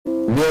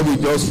where we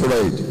just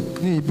read.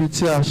 Ní ibi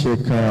tí a ṣe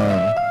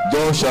kà.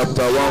 John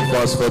chapter 1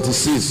 verse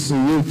 46.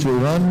 Ìwé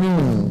Jòhánù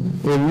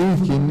orí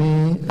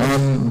ìkíní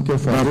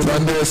kẹfà.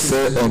 Nathanael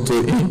said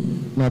unto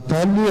him,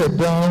 Nathanael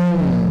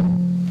dáhùn.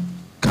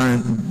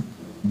 Can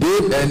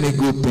did any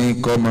good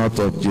thing come out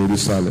of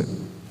Jerusalem?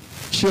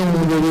 Ṣé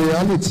ohun rere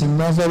á lè ti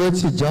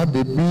Nazareti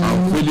jáde bí?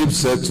 And Philip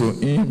said to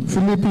him,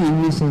 Fílípì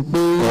wí fún pé,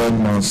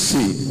 come and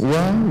see.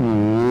 wá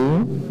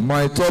wò ó.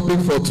 My topic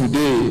for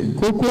today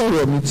Kókó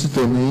ọ̀rọ̀ mi ti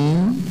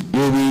tòní.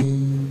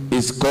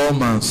 is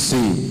come and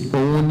see.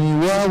 Òun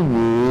ni wá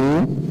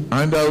wò ó.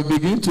 And I will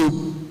begin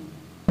to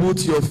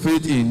put your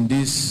faith in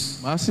this.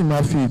 Màá sì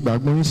máa fi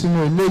ìgbàgbọ́ yín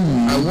sínú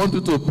eléyìí. I want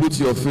you to put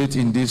your faith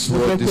in this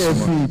word this Kẹ́kẹ́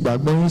fi morning.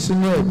 ìgbàgbọ́ yín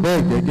sínú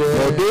ẹ̀gbẹ́ ìgẹ́gẹ́.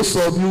 For those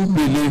of you who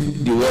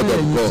believe the word of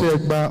Ẹ̀yin tí ẹ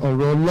God, gba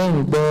ọ̀rọ̀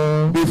Ọlọ́run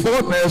gbọ́.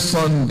 before next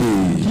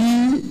Sunday,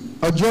 Kí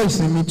ọjọ́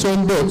ìsinmi tó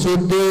ń bọ̀ tó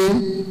dé.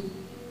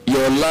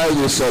 your life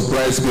will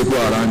surprise people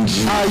around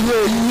you. Ayé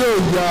yín yóò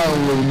ya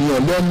àwọn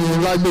ènìyàn lẹ́nu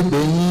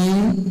lágbègbè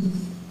yín.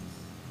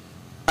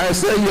 I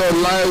say your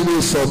life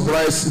will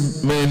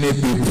surprise many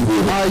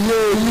people. Ayé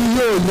yín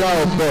yóò ya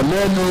ọ̀pọ̀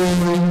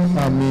lẹ́nu.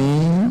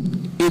 Àmín.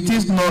 It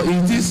is not,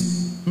 it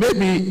is,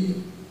 maybe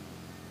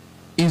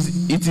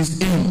it is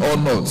him or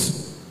not.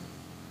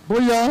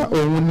 Bóyá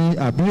òun ni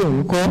àbí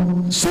òun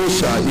kọ́. So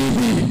shall he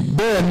be.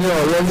 Bẹ́ẹ̀ ni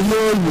ọ̀rọ̀ ni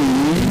yóò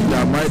rí. In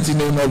the mighty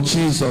name of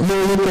Jesus.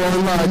 Lórúkọ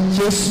ńlá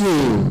Jésù.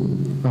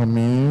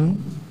 Àmín.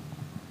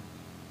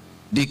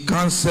 The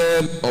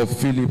counsel of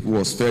Philip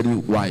was very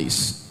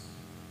wise.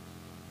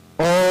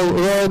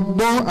 Ọ̀rọ̀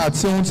ọgbọ́n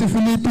àti ohun tí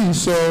Fílípì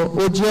sọ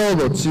ó jẹ́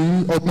ọ̀rọ̀ tí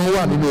ọgbọ́n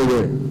wà nínú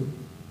rẹ̀.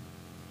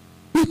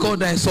 Because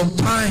there is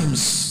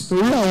sometimes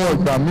Torí àwọn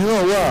ìgbà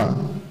mìíràn wà.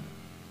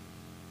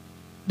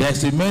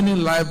 there's a many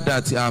life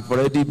that have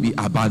already been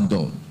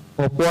abandoned.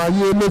 Ọ̀pọ̀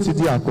ayé ló ti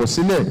di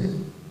àkọsílẹ̀.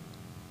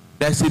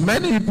 There's a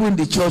many people in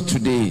the church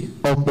today,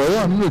 Ọ̀pọ̀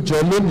wà nínú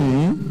ìjọ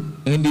lónìí.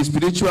 in the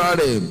spiritual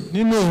realm,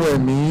 Nínú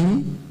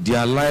ẹ̀mí,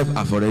 their life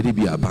have already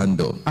been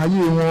abandoned.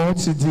 ayé wọn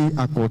ti di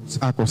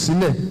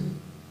àkọsílẹ̀.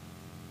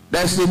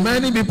 There's so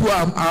many people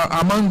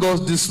among us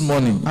this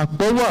morning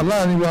Àpọ̀ wà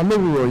láàrin wa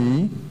lówùrọ̀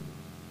yìí.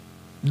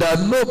 that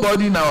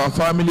nobody in our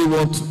family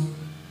want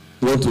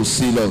to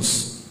see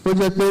us. Tó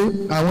jẹ́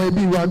pé àwọn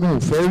ẹbí wa gan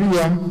ò fẹ́ rí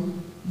wa.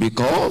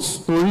 Because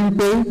Torí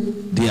pé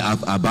they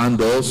have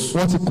abandoned us.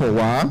 wọ́n ti kọ̀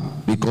wá.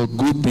 Because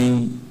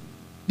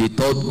they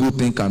thought good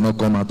thing cannot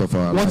come out of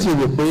our Wọ́n ti life.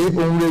 rò pé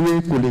ohun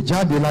rere kò lè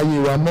jáde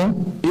láyé wa mọ́.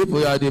 If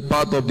we are the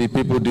part of the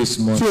people this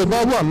Tí morning, o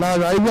bá wà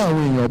lára irú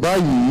àwọn èèyàn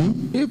báyìí,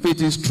 if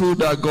it is true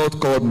that God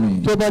called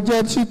me tó bá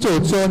jẹ́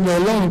títòótọ́ ni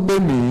Ọlọ́run pè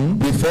mí,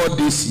 before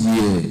this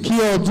year, kí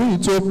ọdún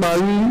yìí tó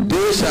parí,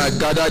 they shall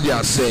gather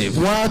themselves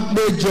wọ́n á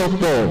péjọ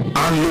pọ̀,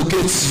 and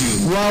locate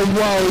you. wọ́n á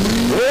wá orí.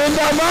 In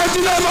the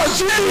mighty name of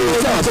Jesus.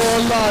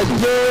 Ìjọba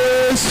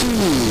Jésù,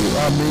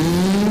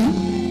 àmín.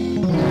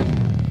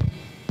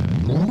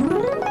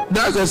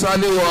 That's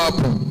exactly what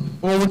happened.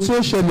 Ohun tí ó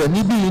ṣẹlẹ̀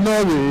níbí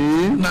iná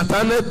rèé.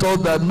 Nathanael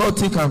thought that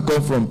nothing can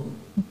come from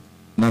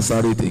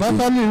Nazareth again.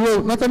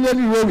 Nathanael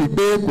rò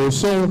wípé kò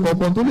sọ ohun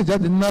kankan tó lè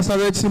jáde ní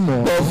Násárẹ́tì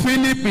mọ́. But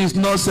Philip is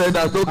not said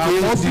that, okay,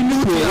 Àwọn the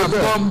Philip people have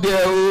bẹ́ẹ̀. come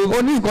there. Oh.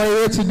 Ó ní nǹkan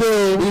eré ti dé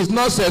o. He's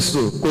not said so.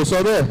 Kò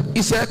sọ bẹ́ẹ̀.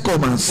 He said,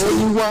 come and Ó see.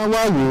 ní wá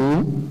wò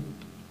ó.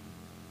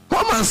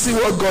 Come and see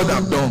what God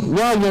have done.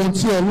 Wá wo ohun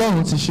tí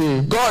Ọlọ́run ti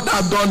ṣe. God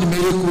have done the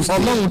miracles.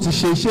 Ọlọ́run ti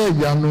ṣe iṣẹ́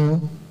ìyanu.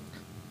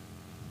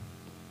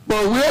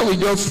 But where we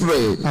just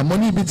read, Àmọ́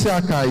níbi tí a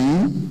kà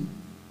yìí,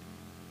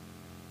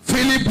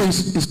 Philip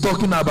is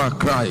talking about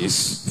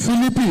Christ.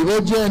 Fílípì ó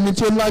jẹ́ ẹni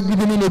tó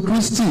lágídí nínú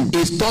Kristi.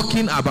 He's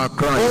talking about Ó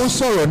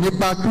Christ. sọ̀rọ̀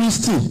nípa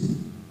Kristi.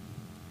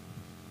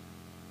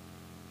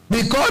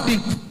 Because the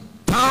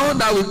town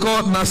that we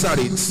call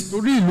Nazareth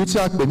Torí ìlú tí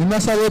a pè ní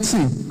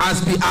Násárẹ́tì.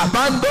 has been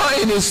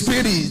abandoned in his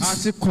spirit, A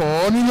ti kọ̀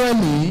ọ́ nínú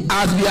ẹ̀mí.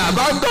 has been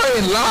abandoned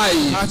in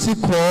life. A ti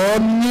kọ̀ ọ́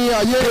ní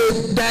ayé.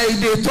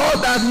 They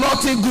thought that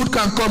nothing good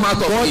can come out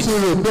of Wọ́n ti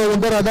it. rò pé ohun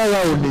dáradára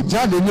ò lè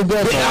jáde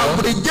níbẹ̀ They have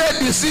mọ́.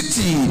 rejected the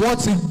city. Wọ́n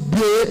ti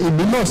gbé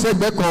ìlú náà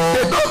sẹ́gbẹ́ kan.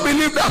 They don't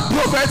believe that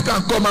prophet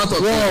can come out of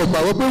Wọ́n it. ò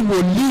gbàgbọ́ pé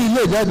wòlíì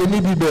lè jáde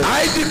níbi bẹ̀.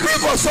 I decree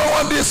for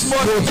someone this Mo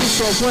morning, ti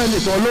sọ fún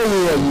ẹnìkan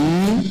lóhùn rẹ̀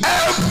yìí.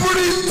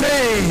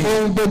 everything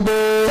Ohun gbogbo.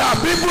 that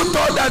people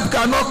thought that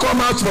cannot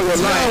come out for your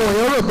Tí life, àwọn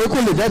èèyàn rò pé kò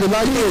lè jáde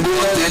láyé good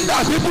rẹ̀. thing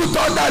that people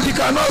thought that you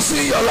cannot see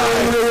in your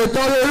life, Rere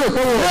tán lérò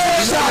pé wọ́n they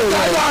ti shall jáde rẹ̀.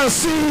 gather and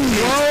see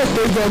Wọ́n ò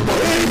péjọ pọ̀.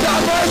 in the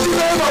mighty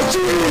name of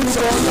Jesus.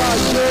 Ọlá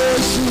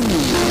Jésù.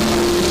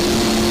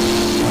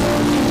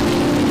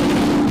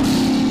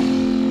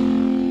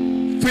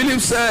 Philip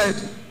said,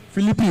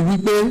 Fílípì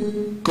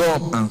wípé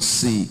come and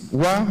see.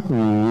 wá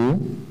wò ó.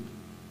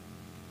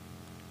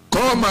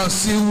 Come and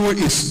see who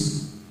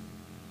is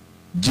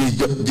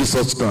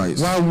Jesus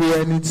Christ. Wá wo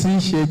ẹni tí í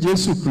ṣe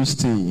Jésù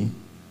Kristi.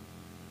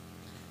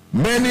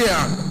 Many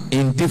are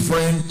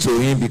indifferent to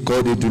him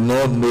because they do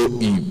not know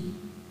him.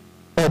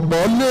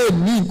 Ọ̀pọ̀ lè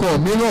ní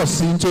nǹkan mìíràn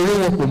sí nítorí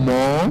wọn kò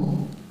mọ̀ ọ́.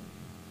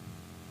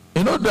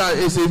 You know there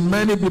is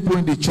many people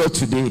in the church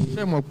today.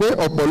 Ṣé mọ̀ pé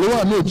ọ̀pọ̀ ló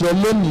wà ní ìjọ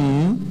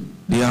lónìí?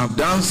 They are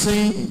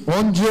dancing,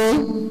 Wọ́n ń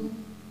jó,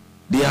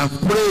 They have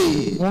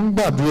prayed. wọ́n ń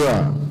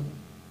gbàdúrà.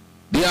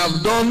 They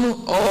have done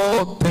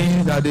all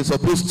things that they're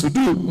supposed to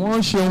do.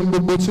 Wọ́n ṣe ohun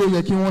gbogbo tí ó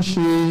yẹ kí wọ́n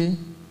ṣe.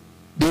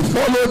 They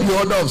follow the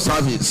order of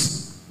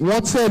service.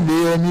 Wọ́n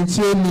tẹ̀lé ẹni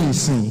tí ó ní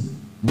ìsìn.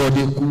 But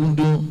they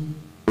couldn't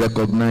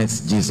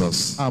recognize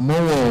Jesus. Àmọ́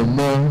wọn ò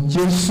mọ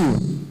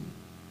Jésù.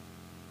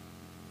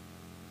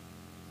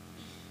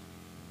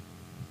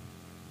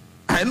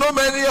 I know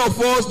many of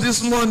us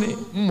this morning.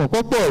 Mọ̀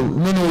pọ́pọ̀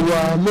nínú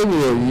wa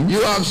lówùrọ̀ yìí.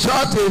 You have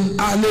shouted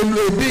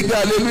hallelujah, big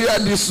hallelujah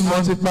this Wọ́n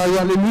morning. ti parí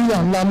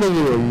hallelujah ńlá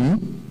lówùrọ̀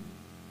yìí.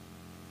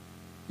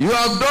 You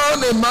have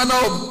done a manner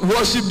of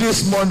worship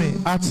this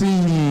morning. A ti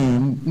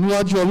yìn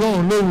níwájú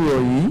Ọlọ́run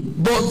lówùrọ̀ yìí.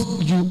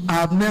 But you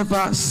have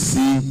never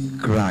seen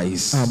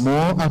Christ.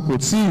 Àmọ́ a kò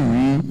tí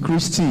ì rí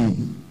Kristi.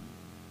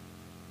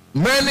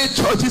 Many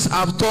churches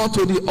have turned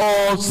to the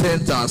all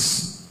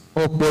centers.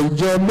 Ọ̀pọ̀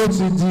ìjọ ló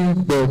ti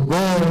di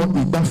gbọ̀ngàn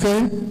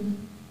ìgbafẹ́.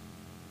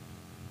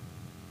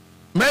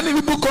 Many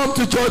people come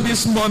to church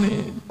this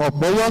morning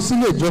Ọ̀pọ̀ wá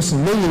sílé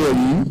ìjọsìn lówùrọ̀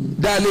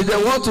yìí. that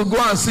they want to go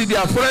and see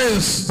their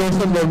friends. Tó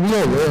fẹ́ lọ rí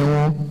ọ̀rẹ́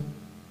wọn.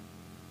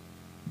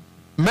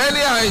 Many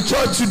are in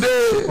church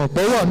today.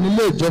 Ọ̀pọ̀ wà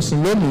nílé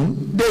ìjọsìn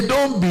lónìí. They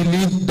don't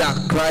believe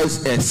that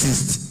Christ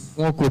exists.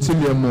 Wọn kò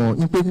tilẹ̀ mọ̀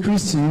wípé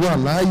Kristi wà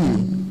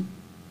láàyè.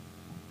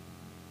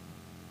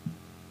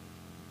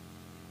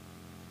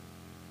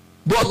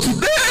 But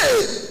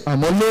today,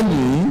 Àmọ́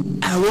lónìí,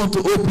 I want to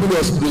open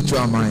your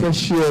spiritual fẹ́ mind.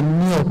 ṣe ẹ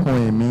ní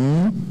ọkàn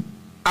ẹ̀mí.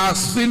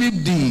 As Philip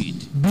did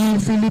Bí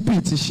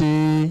Fílípì ti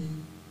ṣe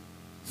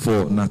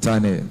for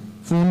Nathanael.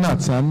 fún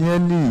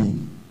Nàtáníẹ́lì.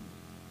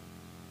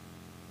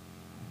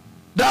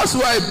 That's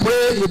why I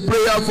pray a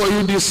prayer for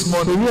you this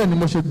morning. Torí ẹ̀ ni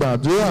mo ṣe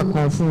gbàdúrà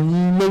kan fún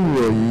yín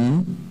lówùrọ̀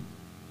yìí.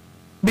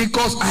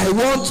 Because I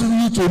want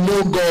you to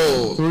know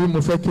God. Torí mo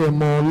fẹ́ kí ẹ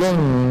mọ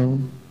Ọlọ́run.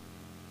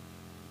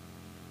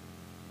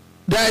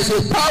 There is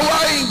a power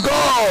in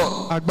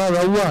God.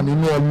 Agbára wà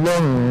nínú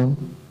Ọlọ́run.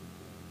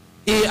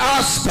 He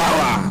has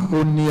power.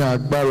 Ó ní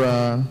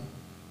agbára.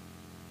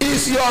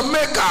 He's your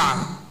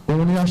maker.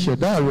 Òun ni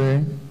aṣẹ̀dá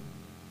rẹ.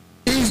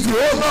 He's the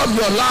owner of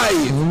your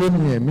life. Òun ló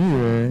ní ẹ̀mí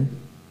rẹ.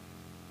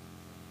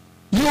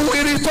 You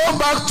will return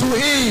back to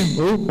Him.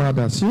 Ó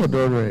padà sí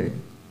ọ̀dọ̀ rẹ̀.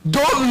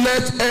 Don't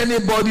let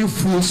anybody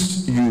fool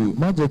you.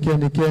 Má jẹ́ kí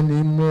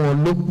ẹnikẹ́ni mú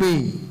ọ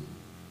lógbè.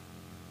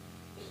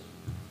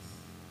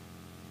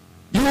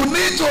 You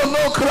need to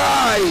know O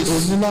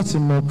Christ. ní láti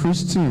mọ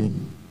Kristi.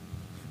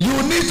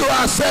 You need to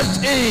accept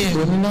O Him.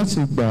 ní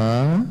láti gbà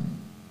á.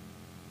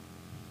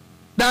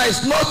 There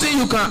is nothing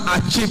you can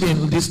achieve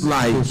in this Kò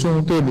life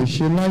sóhun tó lè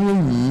ṣe láyé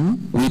yìí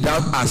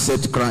without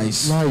accept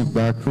Christ. láì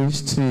gba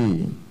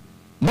Kristi.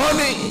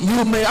 Money,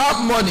 you may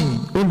have money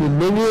O lè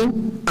lówó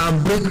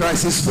and bring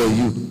crisis for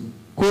you.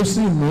 kó sì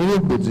mú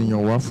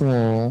rògbòdìyàn wá fún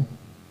ọ.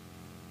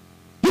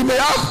 You may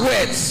have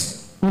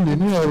wealth O lè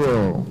ní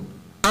ọrọ̀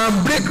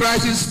and bring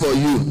crisis for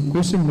you.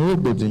 kó sì mú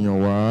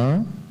rògbòdìyàn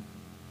wá.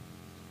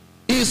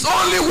 It's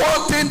only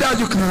one thing that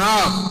you can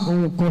have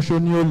Ohun kan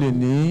ṣo ni o lè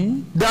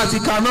ní that you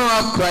cannot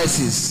have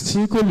crisis.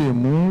 tí kò lè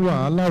mú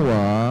wàhálà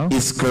wá.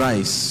 Is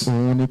Christ.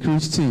 Òun ni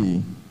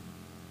Kristi.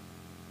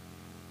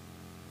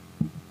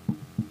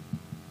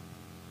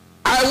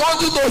 I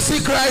want you to see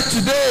Christ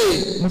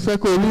today. Mo fẹ́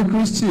kó o rí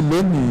Kristi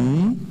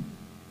lónìí.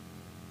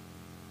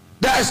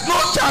 There is no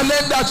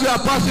challenge that you are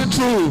passing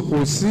through.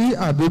 Kò sí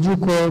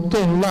àdójúkọ tó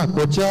ń là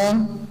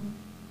kọjá.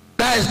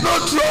 There is no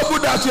trouble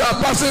that you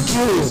are passing Sí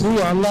through.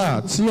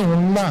 wàhálà tí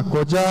òun ń là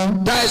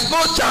kọjá. There is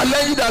no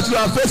challenge that you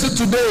are facing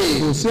today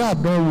Kò sí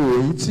àdánwò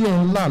èyí tí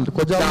òun ń là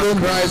kọjá that lónìí.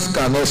 Christ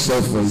cannot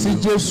solve for Tí you.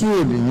 Jésù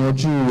ò lè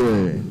yanjú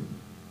rẹ̀.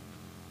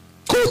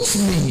 Quote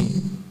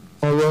me.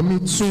 Ọ̀rọ̀ mi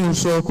tún un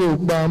sọ kó o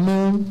gbá a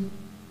mú.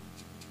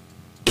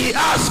 He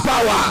has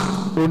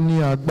power, Ó ní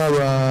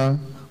agbára.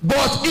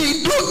 but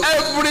he do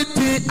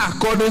everything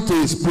according to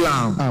his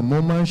plan.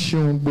 Àmọ́ máa ń ṣe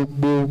ohun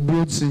gbogbo bí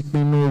ó ti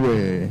pinnu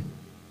rẹ̀.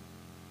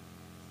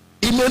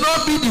 It may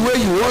not be the way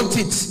you want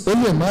it, Ó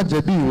lè má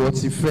jẹ́ bí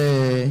ìwọ ti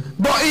fẹ́ ẹ.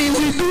 but he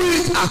will do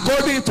it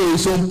according to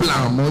his own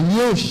plan. Àmọ́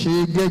yóò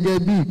ṣe gẹ́gẹ́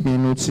bí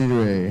ìpinnu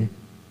tirẹ̀.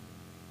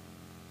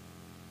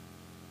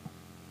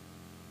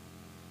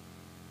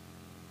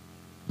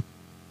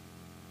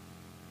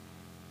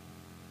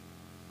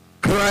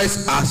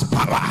 Christ has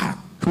power.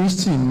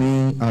 Kristi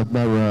ní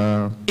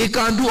agbára. He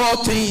can do all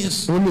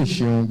things. Ó lè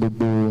ṣe ohun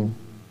gbogbo.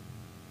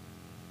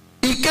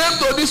 He came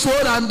to this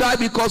world and died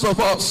because of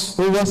us.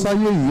 Ó wá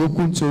sáyé yìí ó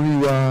kú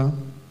nítorí wa.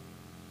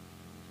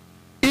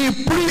 He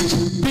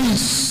preached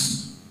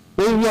peace.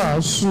 Ó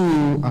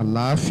wàásù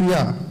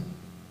àlàáfíà.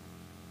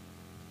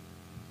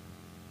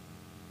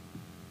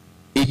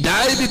 He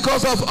died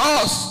because of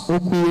us. Ó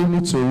kú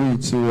nítorí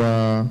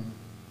tiwa.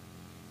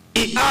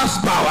 He has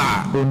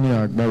power. Ó ní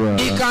agbára.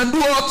 He can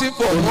do all things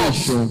for Ó lè us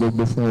ṣe ohun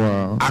gbogbo fún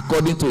wa.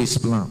 according to his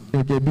plan.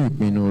 Gẹ́gẹ́ bí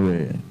ìpinnu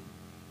rẹ̀.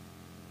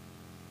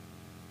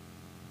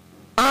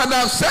 And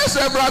I've said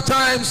several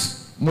times,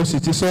 Mo sì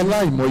ti sọ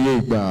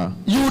láìmọye ìgbà.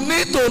 you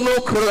need to know O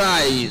ní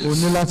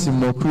Christ. láti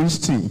mọ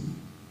Kristi.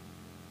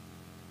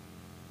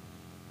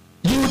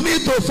 You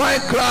need to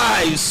find O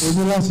Christ.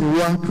 ní láti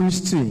wá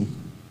Kristi.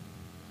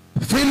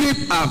 Philip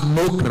have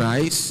known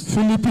Christ.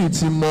 Fílípì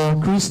ti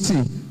mọ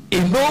Kristi. He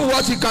know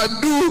what he can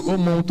do. Ó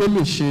mọ ohun tó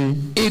lè ṣe.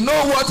 He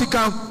know what he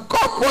can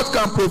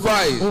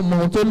provide. Ó mọ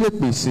ohun tó lè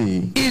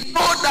pèsè. He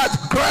know that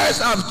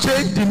Christ have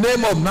changed the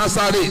name of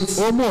Nazareth.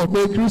 Ó mọ̀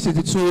pé Kristi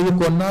ti tún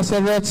orúkọ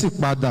Násárẹ́tì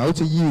padà, ó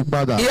ti yí i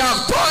padà. He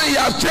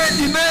have changed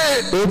the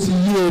name. Ó ti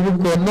yí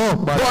orúkọ náà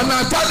padà. But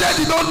Nathanael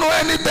did not know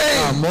anything.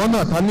 Àmọ́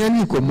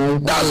Nàtáníẹ́lì kò mọ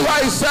ohun. That's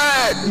why he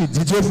said,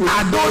 Ìdí tó fi.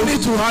 I don't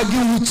need to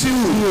argue with you.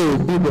 Mi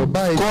ò gbọdọ̀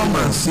báyìí. Come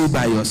and see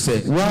by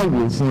yourself. Wá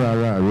wò fúnra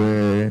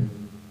rẹ̀.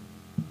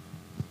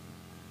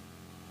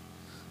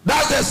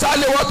 That's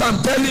exactly what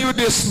I'm telling you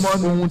this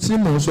morning. Ohun tí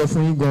mò ń sọ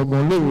fún yín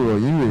gangan lówùrọ̀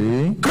yìí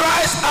rèé.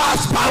 Christ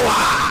has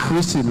power.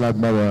 Kristi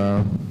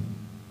lágbára.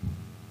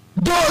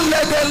 Don't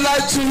let them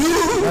lie to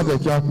you. Lábẹ́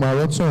kí a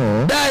parọ́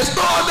tán. There is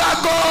no other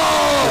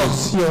God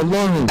Sí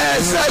Ọlọ́run.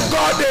 except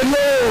God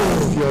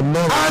alone. Fi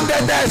Ọlọ́run. And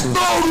then there is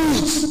no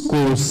root.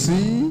 Kò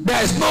sí.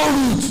 There is no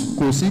root.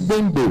 Kò sí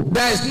gbòǹgbò.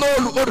 There is no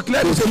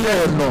let me Kò sí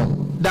say ọ̀nà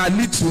that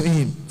leads to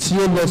him tí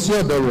ó lọ sí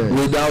ọ̀dọ̀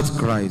rẹ̀. without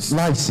Christ.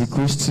 Láìsí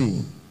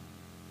Kristi.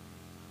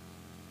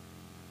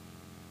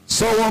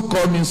 Someone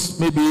called me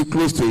maybe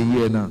close to a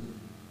year now.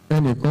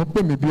 Ẹnìkan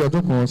pè mí bí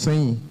ọdún kan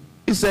sẹ́yìn.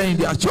 He said in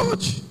their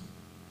church,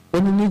 Ó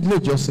ní ní ilé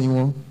ìjọsìn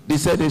wọn. they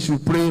said they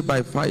should pray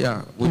by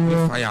fire, with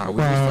the fire, with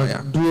the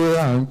fire.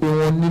 Dúró ń pé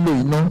wọ́n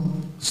nílò iná.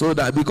 So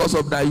that because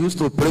of that, I used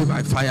to pray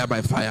by fire,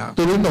 by fire.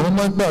 Torí náà wọ́n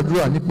máa ń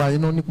gbàdúrà nípa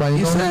iná nípa He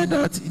iná. said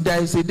that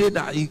there is a day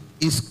that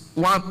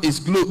his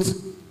clothes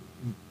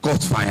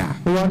caught fire.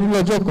 Ó wá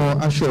nílé ọjọ́ kan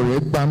aṣọ rẹ̀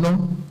gbaná.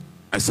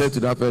 I said to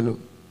that fellow,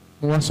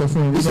 Mo wá sọ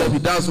fún he ìlú said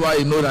náà. that's why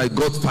he know that he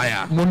got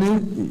fire. Mo ní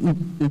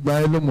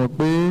ìgbà ẹ ló mọ̀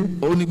pé.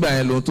 Ó nígbà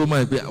yẹn lòun tó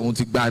mọ̀ pé àwọn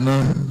ti gbà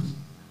náà.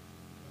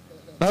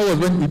 That was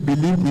when he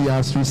believed he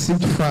has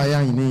received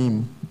fire in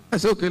him. I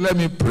said okay, let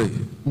me pray.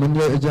 Mo ní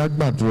ẹja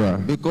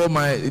gbàdúrà. Because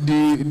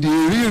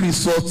the real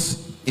result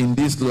in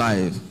this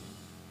life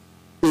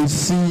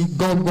Èsì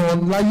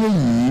gangan láyé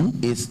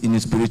yìí. is in the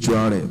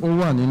spiritual realm. Ó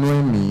wà nínú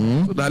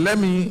ẹ̀mí. So that let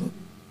me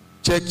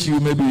check you,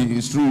 maybe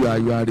it's true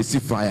you are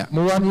receive fire.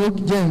 Mo wá ní ó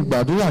jẹ́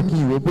ìgbàdúrà kí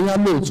ìwé bóyá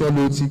lóòótọ́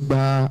ló ti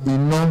gba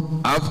iná.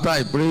 After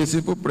I pray a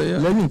simple prayer,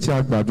 Lẹ́yìn tí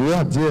a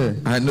gbàdúrà díẹ̀.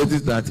 I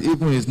noticed that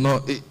even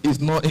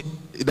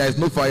there is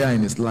no fire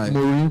in his life. Mo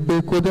rí pé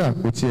kódà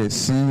kò tiẹ̀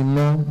sí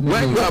iná.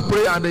 When you are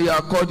praying and you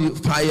are called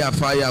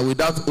fire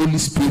without Holy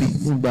Spirit.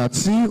 Ìgbà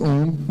tí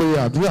òun pe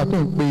àdúrà tó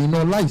ń pe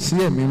iná láìsí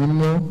ẹ̀mí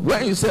mímọ́.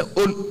 When you say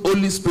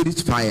Holy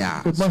Spirit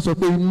fire, Ó bá sọ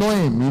pé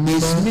iná ẹ̀mí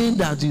it mímọ́. means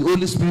that the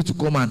Holy Spirit to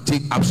come and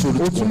take absolute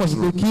Ó túmọ̀ sí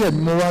pé control. kí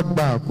ẹ̀mí mímọ́ wá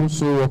gba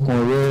àkóso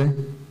ọkàn rẹ.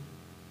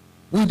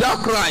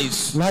 Without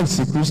Christ,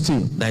 Láìsí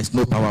Kristi there is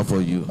no power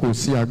for you. kò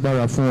sí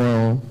agbára fún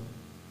ọ.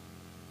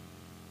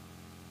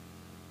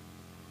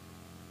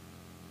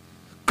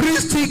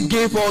 Christ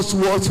gave us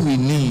what we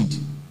need.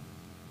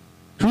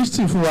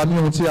 Kristi fún wa ní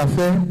ohun tí a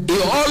fẹ́.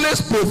 He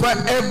always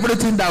provides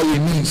everything that we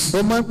need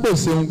Ó máa ń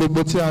pèsè ohun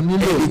gbogbo tí a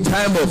nílò in the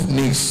time of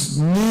needs.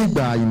 ní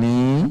ìgbà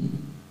àìní.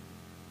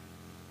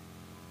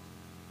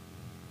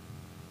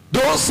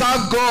 Don't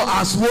serve God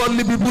as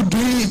worldly people do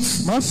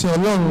it. Má sìn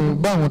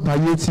Ọlọ́run báwọn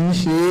tayé ti ń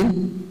ṣe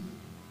é.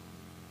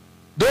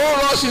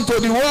 Don't rush into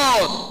the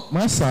world.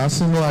 Má sà á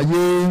sínú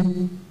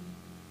ayé.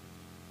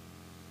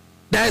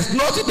 There is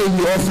nothing they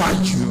will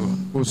offer you.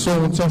 Kò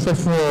sóhun tí wọ́n fẹ́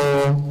fún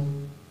ọ.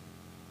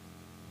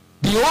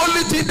 The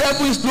only thing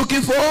devil is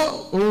looking for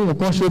Ohun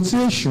kan ṣe tí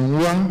èṣù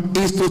ń wá.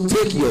 is to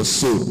take your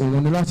soul.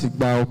 Òun ni láti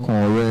gba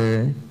ọkàn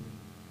rẹ.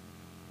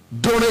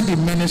 During the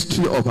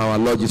ministry of our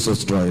Lord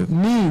Jesus Christ,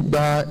 Ní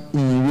ìgbà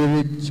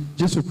ìrere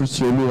Jésù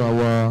Kristi Olúwa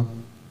wa.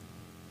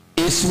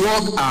 his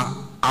work are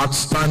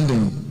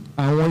outstanding.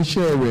 Àwọn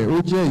iṣẹ́ rẹ̀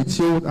ó jẹ́ èyí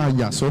tí a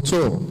yà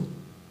sọ́tọ̀.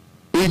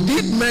 He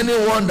did many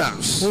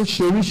wonders, Ó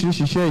ṣe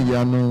oríṣiríṣi iṣẹ́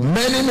ìyanu.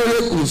 many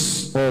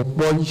miracles,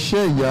 Ọ̀pọ̀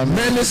iṣẹ́ ìyanu.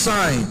 many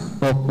signs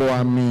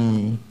Ọ̀pọ̀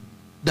àmì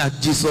that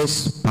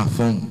Jesus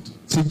performed.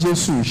 tí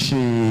Jésù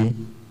ṣe.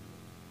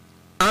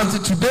 Until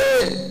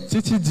today,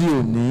 Títí di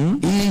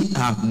òní he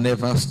have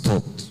never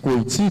stopped.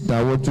 kò tí ì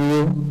dáwọ́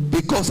dúró.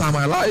 Because I'm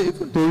alive,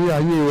 Torí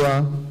ayé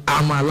wa.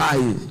 I'm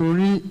alive.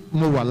 Torí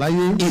mo wà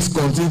láyé. He's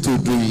continuing to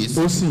do it.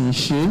 Ó sì ń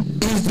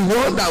ṣe. He's the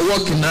one that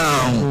working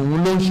now.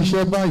 Òun ló ń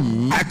ṣiṣẹ́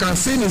báyìí. I can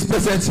see his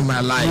presence in my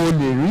Mo life.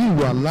 lè rí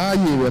ìwà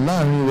láàyè rẹ̀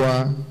láàrin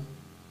wa.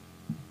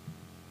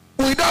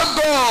 Without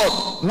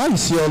God,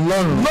 Láìsí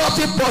Ọlọ́run.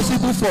 nothing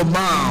possible for Kò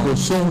man.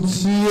 sóhun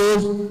tí ó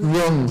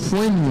rọrùn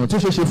fún ènìyàn tó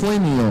ṣeé ṣe fún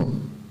ènìyàn.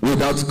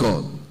 Without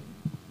God,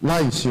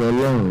 Láìsí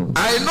Ọlọ́run.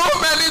 I know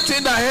many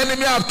things that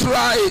enemy have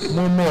tried.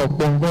 Mo mọ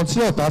ọ̀pọ̀ nǹkan tí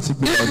ọ̀tá ti If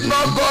gbìyànjú.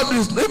 not God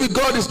is, maybe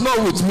God is not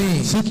with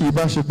me. Tí kì í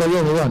bá ṣe pé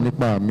Ọlọ́run wà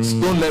nípa mi.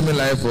 Don't let me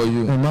lie for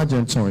you. Ẹ má jẹ́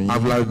n tàn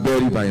I've yín. like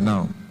buried by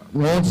now.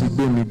 Wọ́n ti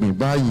gbé mi gbìn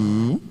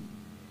báyìí.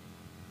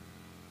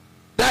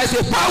 There is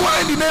a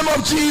power in the name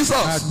of Jesus.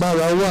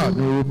 Agbára wà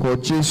ní orúkọ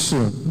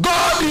Jésù.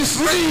 God is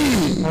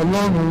real.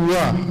 Ọlọ́run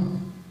wà.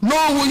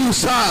 Know who you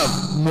serve.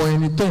 Mọ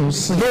ẹni tó ń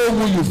sìn. Know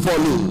who you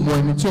follow. Mọ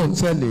ẹni tó ń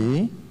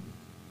tẹ̀lé.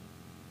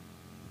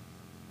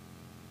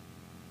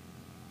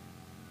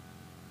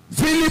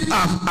 Philip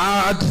have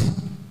had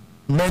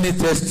many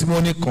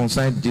testimony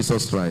concerning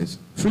Jesus Christ.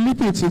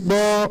 Fílípì ti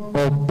gbọ́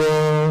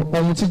ọ̀pọ̀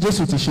ohun tí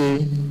Jésù ti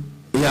ṣe.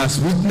 He has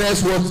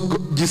witnessed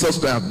what Jesus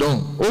Christ have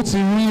done. Ó ti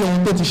rí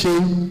ohun tó ti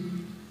ṣe.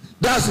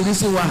 That's the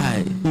reason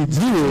why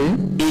Ìdí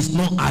rèé he's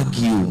not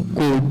argue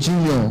kò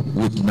jiyàn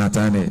with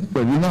Nathanael.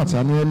 pẹ̀lú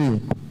Nàtáníẹ́lì.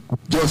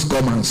 Just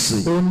come and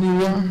see. Ó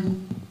ní wá.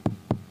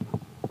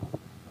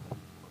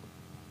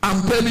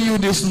 I'm telling you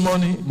this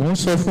morning, Mò ń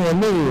sọ fún ọ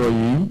lóòrọ̀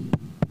yìí.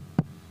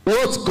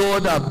 what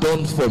God have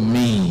done for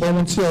me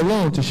Ohun tí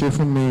Ọlọ́run ti ṣe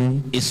fún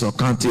mi is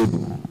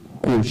uncountable.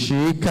 kò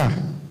ṣeé kà.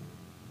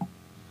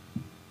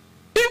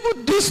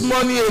 Even this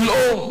morning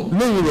alone,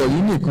 Lóòrọ̀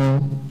yìí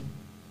nìkan,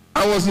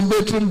 I was in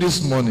bedroom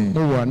this morning, mo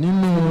wà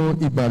nínú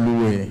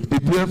ìbàlùwẹ̀.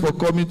 preparing for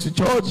coming to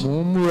church,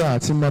 Mò ń múra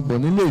àti máa bọ̀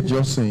nílé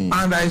ìjọsìn.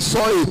 and I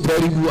saw a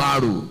terrible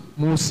arrow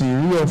Mo sì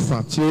rí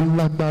ọfà tí ó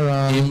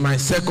lágbára in my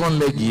second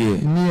leg here.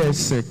 ní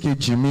ẹsẹ̀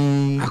kejì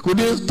mi. I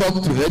couldn't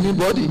talk to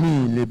anybody.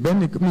 Mi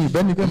ìbẹ́nikẹ́ni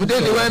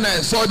Immediately sọ̀rọ̀. when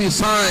I saw the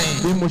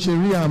sign, Bí mo ṣe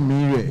rí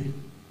àmì rẹ̀,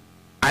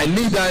 I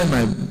lay down in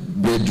my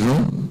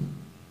bedroom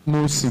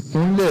mo sì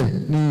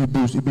kúnlẹ̀ ní ibi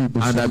and I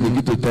ibùsùn mi.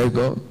 begin to tell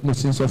God, Mo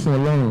sì ń sọ fún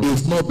Ọlọ́run,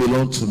 it's not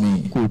belong to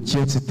me. kò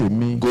jẹ́ ti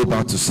tèmi. Go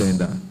back to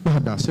sender.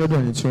 Padà sí ọ̀dọ̀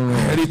ẹni tí ó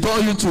rán. I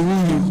return you to who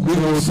you Mo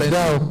will dá send.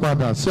 ọ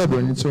padà sí ọ̀dọ̀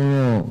ẹni tí ó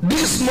rán.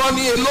 This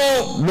morning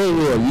alone,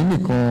 Lóòrọ̀ yìí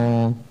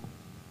nìkan,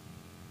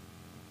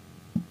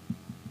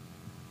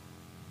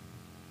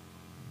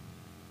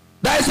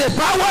 there is a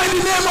power in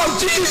the name of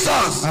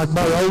Jesus.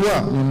 agbára wà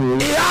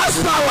nínú He orí. has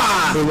power.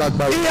 Ó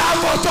lágbára. He has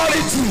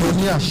authority. Ó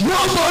ní àṣẹ.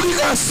 Nobody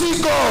can see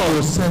Kò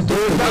God. sẹ́ni tó lè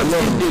That's lọ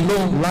it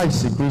alone.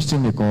 láìsí Kristi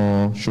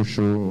nìkan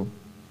ṣoṣo.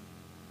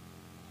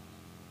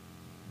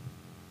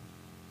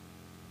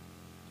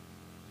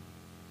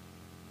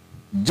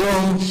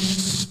 John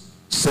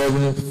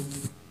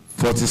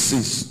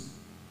 7:46.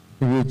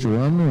 Ìwé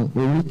Jòhánù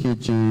orí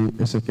keje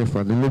ẹsẹ̀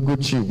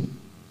kẹfàlélógójì.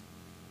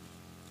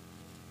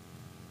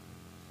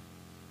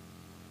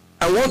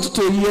 I want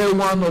to hear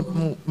one of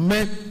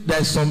men. There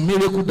is some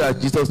miracle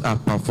that Jesus has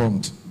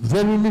performed.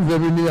 Verily,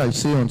 verily, I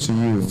say unto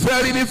you,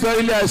 Verily,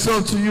 verily, I say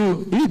unto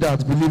you, he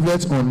that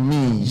believeth on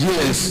me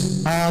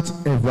yes,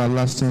 hath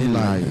everlasting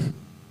life.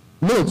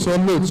 Lóòótọ́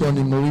lóòótọ́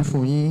ni mo wí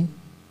fún yín,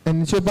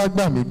 ẹni tí ó bá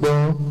gbà mí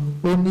gbọ́,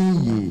 ó ní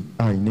ìyè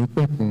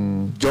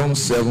àìnípẹ̀kun. John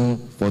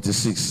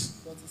 7:46.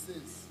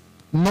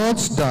 Not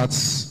that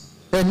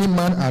any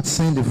man hath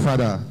seen the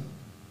Father,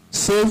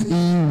 save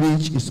he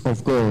which is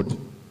of God.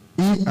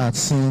 He hath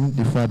seen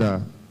the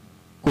Father.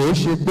 Kò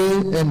ṣe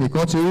pé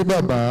ẹnìkan ti rí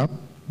bàbá,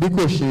 bí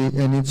kò ṣe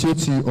ẹni tí ó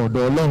ti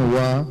ọ̀dọ̀ Ọlọ́run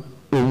wá,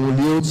 òun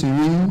ni ó ti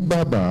rí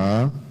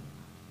bàbá.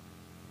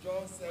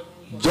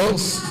 John.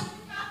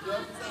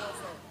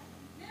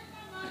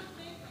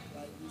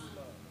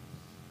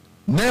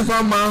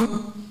 Never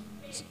man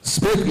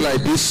spake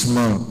like this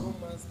man.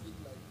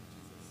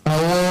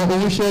 Àwọn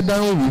oníṣẹ́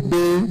dáhùn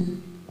wípé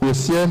kò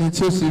sí ẹni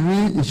tí ó ti rí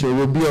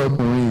ìṣòro bí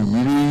ọkùnrin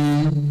yìí rí.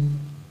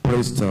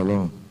 Praise the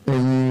Lord.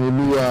 Ẹ̀yin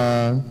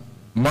Olúwa.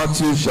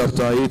 Matthew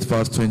chapter 8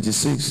 verse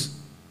 26.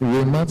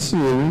 Ìwé Mátì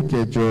orí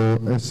kẹjọ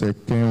ẹsẹ̀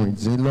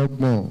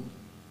kẹrìndínlọ́gbọ̀n.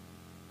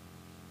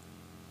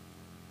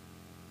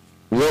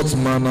 What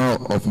manner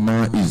of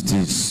man is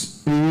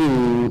this?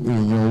 Irú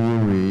èèyàn wo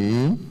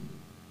rèé?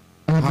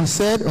 And he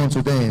said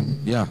unto them,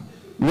 Yeah.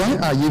 Why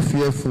are ye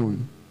fearful,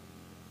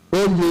 O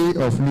ye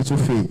of little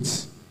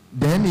faith?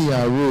 Then he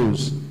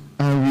arose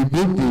and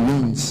rebuked the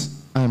winds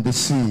and the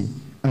sea,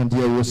 and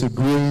there was a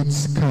great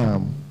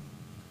calm.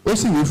 Ó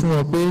sì wí fún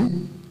wọn pé,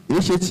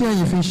 èéṣe tí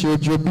ẹ̀yin fi ṣe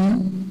ojo bí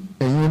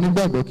ẹ̀yin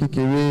onígbàgbọ́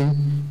kékeré?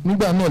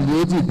 Nígbà náà lé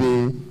ó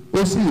dìde,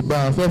 ó sì bá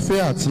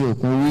afẹ́fẹ́ àti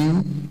òkun wí,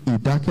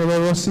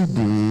 ìdákẹ́rọ́rọ́ sì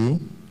dé.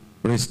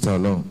 Praise the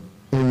Lord.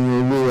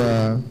 Ẹ̀yin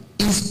Olúwa.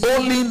 It's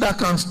only that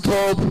can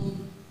stop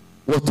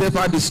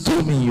whatever the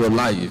storm in your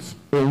life.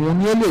 Òun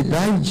ni ó lè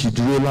dá ìjì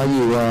dúró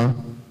láyé wa.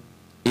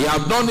 He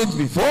have done it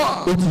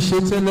before. Ó ti ṣe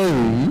tẹ́lẹ̀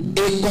rí.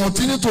 He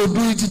continue to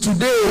do it Ó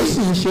today.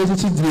 sì ń ṣe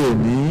títí di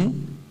òní.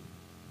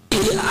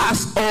 He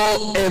has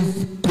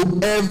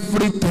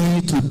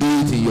everything to do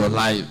it in your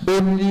life. Ó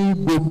ní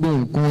gbogbo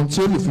nǹkan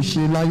tí ó lè fi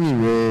ṣe láyé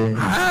rẹ̀.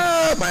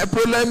 My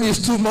problem is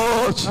too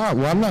much.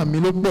 Wàhálà mi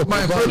ló pọ̀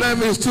My tó báyìí.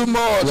 problem is too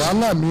much.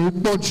 Wàhálà mi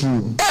pọ̀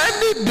jù.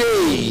 Any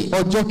day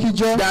Ọjọ́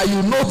kíjọ́ that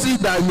you notice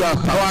that you are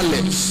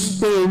powerless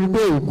pé orí pé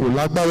o kò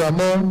lágbára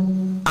mọ́.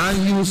 and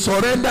you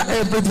surrender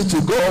everything to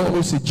O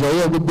God, sì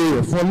jọ̀wọ́ gbogbo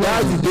rẹ̀ fún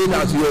that's Ọlọ́run. the day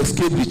that you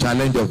escape the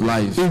challenge of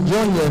life.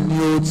 Ìjọ yẹn ni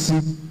ló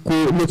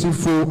ti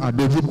fo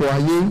àdójúkọ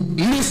ayé.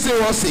 Listen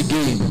once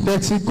again.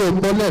 Tẹ́tí kò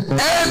gbọ́ lẹ́ẹ̀kan.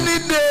 Any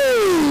day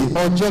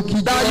Ọjọ́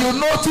kíjọ́ that you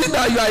notice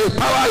that you are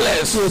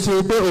powerless tí o ti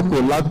rí pé o kò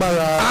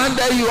lágbára. and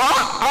then you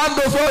hand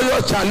over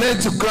your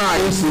challenge to O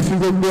Christ, sì fi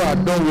gbogbo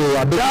àdánwò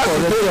that's àdójúkọ the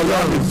rẹ̀ day fún you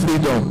have Ọlọ́run. the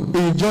freedom.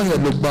 Ìjọ yẹn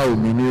ló gba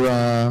òmìnira.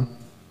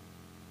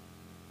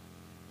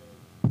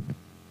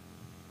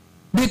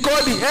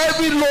 Because the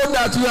heavy load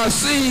that you are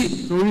seeing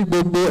Torí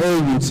gbogbo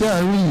ẹrù tí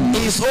a rí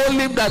yìí. is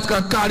only that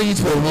can carry it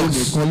for Òun us.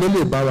 nìkan ló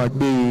lè bá wa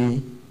gbé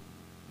e.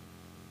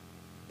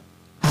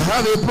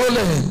 have a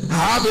problem. I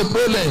have a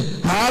problem.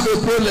 I have a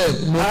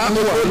problem. I have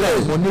a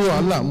problem. mo ní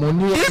wàhálà mo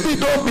ní. If you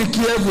don't be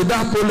careful,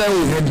 that problem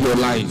will end your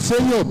life. ṣé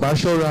yóò bá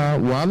ṣọ́ra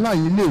wàhálà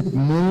yìí lè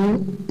mú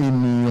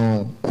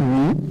ènìyàn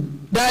kú.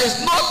 There is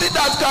nothing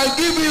that can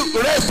give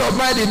you rest of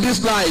mind in this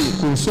life.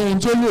 kò sóhun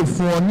tó lè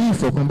fún ọ ní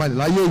ìfọ̀kànbalẹ̀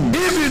láyé yìí.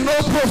 If you know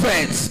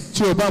prophets,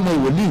 tí o bá mọ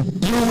wòlíì.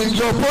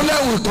 your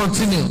problem will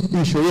continue.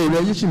 ìṣòro rẹ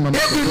yóò sì máa.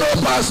 If you know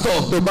pastor,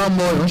 tó bá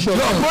mọ ìránṣẹ́ your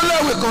Ọlọ́run. problem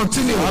will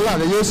continue. wàhálà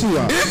rẹ yóò sì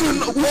wà. If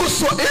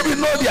you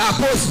know the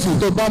apostle,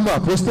 tó bá mọ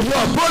àpọ́sítélì.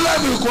 your problem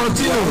will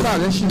continue. wàhálà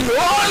rẹ sì. The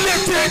only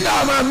thing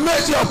that will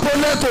make your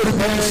problem to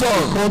be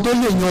solved kan tó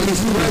lè yan ní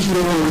fún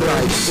ìṣòro rẹ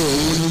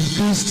òun ni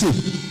Kristi.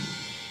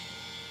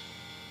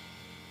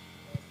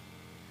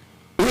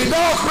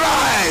 Without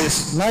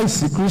Christ,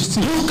 láìsí Kristi.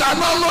 you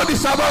cannot know the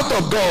servant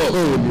of God.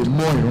 o ò lè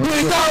mọ ìránṣẹ́.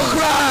 Without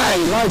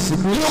Christ, láìsí you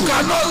Kristi.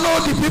 cannot know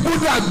the people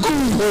that are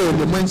good. o ò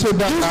lè mọ ẹni tí ó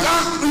dára.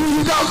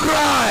 Without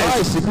Christ,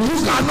 láìsí you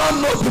Kristi. cannot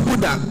know people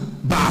that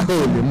bad. o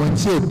ò lè mọ ẹni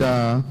tí ó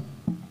dáa.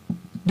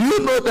 Do you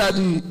know that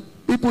the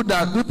people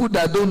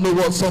that don't know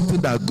what something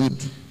that good,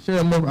 ṣé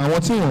ẹ mọ àwọn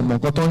tí wọn mọ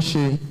nǹkan tó ń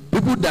ṣe.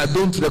 people that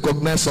don't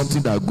recognize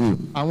something that good,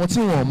 àwọn tí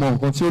wọn mọ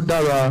nǹkan tí ó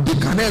dára. they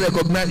cannot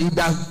recognize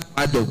either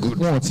bad or good.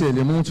 wọn ò tiẹ̀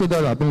lè mú ohun tí ó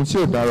dára àbí ohun tí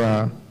ò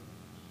dára.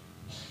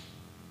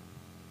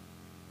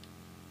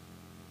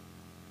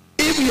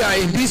 If you are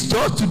in this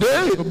church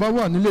today tó bá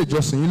wà nílé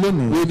ìjọsìn yín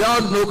lónìí.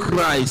 without no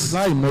Christ,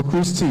 láì mọ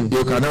Kristi.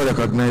 you cannot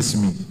recognize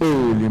me. o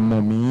ò lè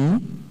mọ̀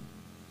mí.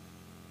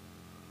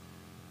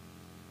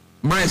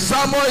 My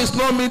sermon is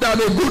not me that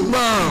I'm a good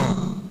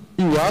man.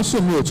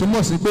 ìwàásù mi ò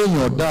túmọ̀ sí pé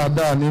èèyàn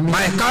dáadáa ni mí.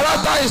 My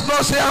character is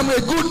not say I'm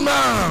a good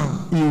man.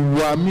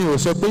 ìwà mi ò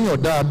sọ pé èèyàn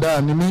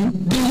dáadáa ni mí.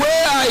 The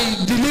way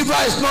I deliver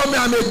is not me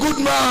I'm a good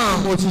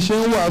man. mo ti ṣe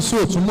ń wàásù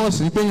ò túmọ̀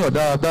sí pé èèyàn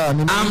dáadáa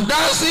ni mí. I'm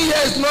dancing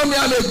here is not me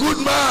I'm a good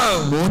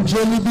man. mò ń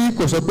jó níbí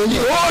kò sọ pé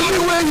The only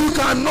way you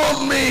can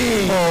know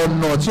me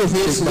ọ̀nà tí o fi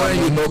is when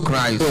you know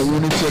Christ.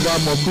 òun ni tí o bá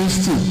mọ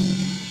Kristi.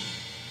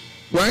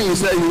 When you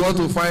say you want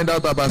to find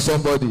out about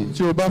somebody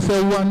tí o bá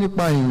fẹ́ wá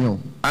nípa èèyàn.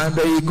 and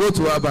then you go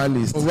to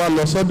herbalist, o wá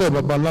lọ sọ́dọ̀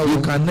babaláwo.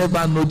 you can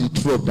never know the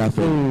truth of that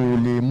o thing.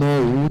 ò lè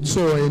mọ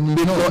òótọ́ ẹni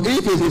náà. But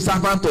if it's a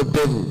servant of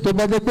devil, tó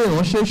bá jẹ́ pé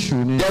ìránṣẹ́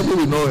èṣù ni. devil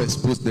will not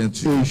expose them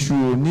to you.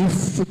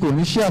 èṣù kò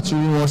ní ṣe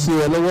àtúnyí wọn sí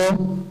ẹ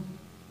lọ́wọ́.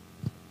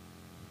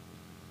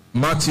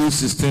 Matthew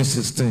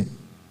 16:16.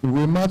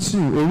 ìwé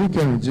Matthew orí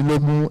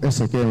kẹrìndínlógún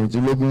ẹsẹ̀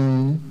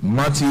kẹrìndínlógún.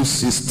 Matthew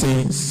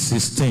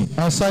 16:16.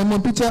 And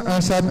Simon Peter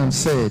answered and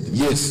said,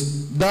 Yes.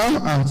 Thou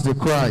art the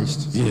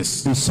Christ,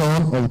 Yes. the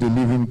Son of the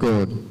living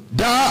God.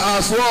 Thou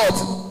art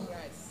what?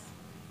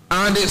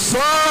 And the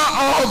Son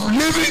of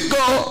living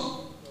God.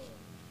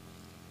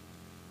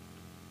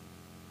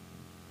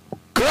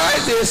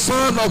 Christ is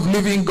Son of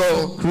living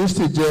God.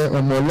 Kristi jẹ́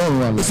ọmọ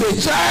Ọlọ́run He's alààyè.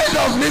 a child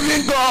of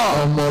living God.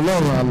 Ọmọ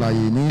Ọlọ́run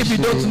alààyè ní í If you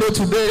don't ṣe. know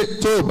today,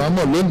 Tó o bá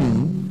mọ̀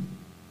lónìí,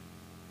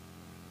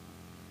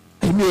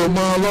 mi ò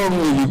mọ Ọlọ́run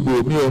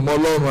Òyìnbó, mi ò mọ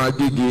Ọlọ́run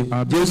Agége.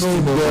 Jésù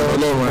ni mo mọ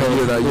Ọlọ́run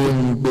ayérayé.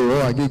 Òyìnbó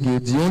or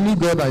Agége, the only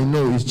God I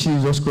know is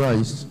Jesus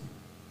Christ,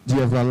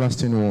 the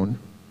everlasting one.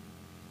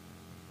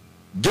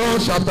 John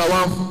chapter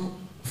 1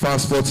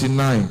 verse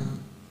 49.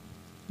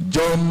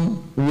 John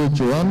Ìwé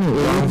Jòhánù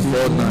orí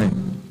 1:49.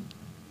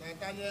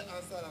 Nathanael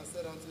answered and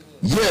said unto him,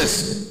 Yes.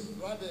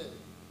 Brother,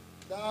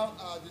 thou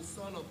art the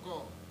Son of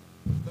God,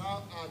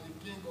 thou art the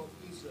King of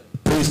Israel.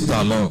 Praise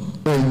the Lord.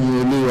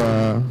 ẹ̀yìn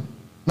Olúwa.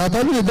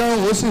 Nàtàlí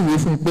dáhùn ó sì wí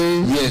fún un pé,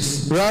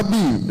 Yes.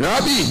 Rábì,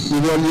 Rabbi.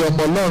 ìwọ ni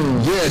ọmọ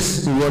Ọlọ́run.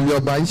 Yes. Ìwọ ni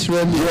ọba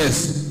Ísírẹ́lì.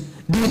 Yes.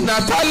 The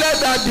Nathanael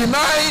that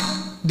denied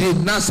the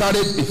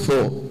Nazareth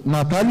before,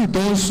 Nàtàlí tó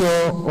ń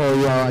sọ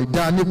ọ̀rọ̀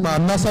àìdá nípa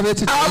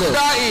Násárẹ́tì tẹ́lẹ̀.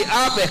 after he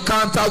had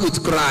encounter with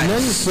Lẹ́yìn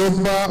Christ, tó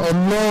bá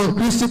Ọlọ́run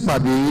Kristi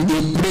pàdé,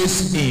 he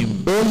praised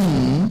him. ó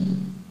yìn ín.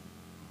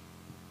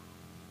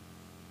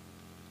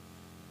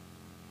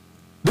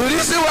 The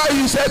reason why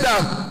you said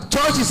that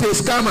church is a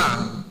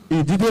scammer,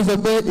 Ìdí tó sọ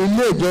pé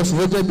ilé ìjọsìn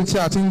ló jẹ́ ibi tí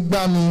a ti ń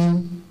gbá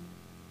ni.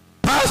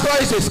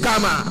 pastor is a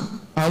scammer,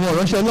 Àwọn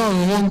ìránṣẹ́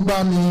Ọlọ́run wọ́n ń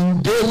gbá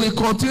ni. they will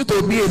continue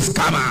to be a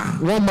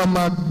scammer Wọ́n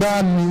máa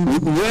gbá ni.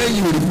 when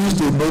you refuse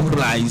to know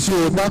Christ, Tí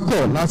o bá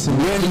kọ̀ láti rí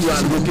when you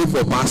are looking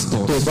for tó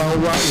pastors. bá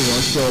ń wá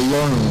ìránṣẹ́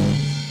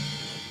Ọlọ́run.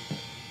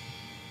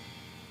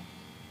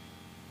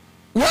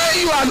 When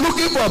you are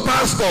looking for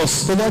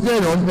pastors, Tó bá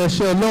jẹ́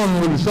ìránṣẹ́ Ọlọ́run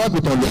olùṣọ́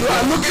àgùntàn ló you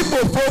are looking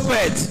for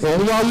prophets,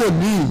 òun wá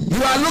wòlíì.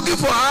 you are looking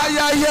for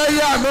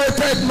ayayaya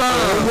anointed Òun man,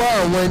 wá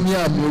àwọn ẹni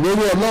àmì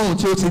òróró Ọlọ́run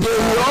tí ó ti they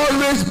will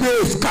always be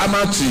a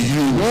scammer to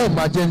you. Wọ́n ò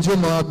máa jẹ́ ní tí ó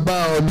máa gbá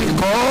ọ ní.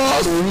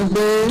 Because Torí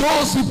pé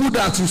those people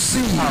that you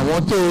see, àwọn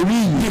tó rí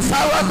yìí, the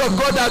servant of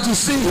God that you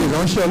see,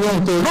 ìránṣẹ́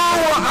Ọlọ́run tó rí, no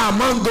one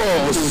among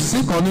kò us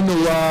sí kan nínú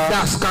wa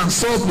that can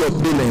solve your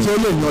problem tí ó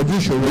lè yanjú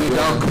ìṣòro rẹ̀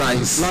without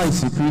Christ.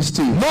 láìsí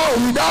Kristi. No,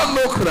 without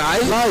no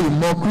Christ, Láì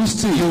mọ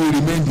Kristi, you will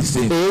remain the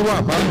same. ó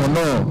wà bákan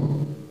náà.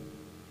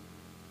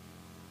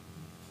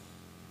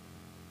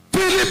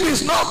 Philip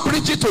is not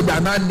preaching to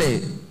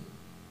Nathanael.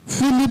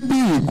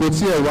 Fílípì kò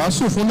tiẹ̀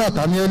wàásù fún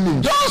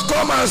Nàtáníẹ́lì. Just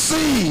come and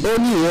see. Ó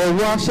ní ìwọ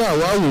wá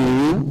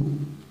ṣàwáwò ó.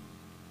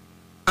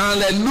 And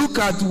let's look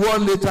at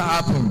what later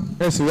happened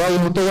ẹ sì wá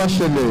ohun tó wá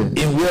ṣẹlẹ̀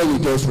in where we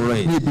just ní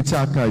read. ibi tí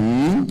a kà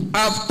yìí.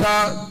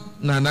 After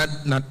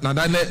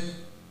Nathanael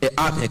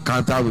had an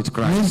encounter with nígbà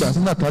Christ, tí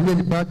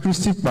Nathanael bá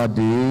Kristi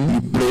pàdé he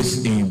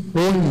praised him. ó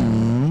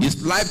yìn ín,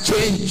 His life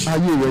changed.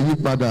 ayé rẹ̀ yí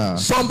padà.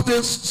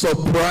 Something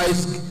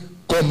surprise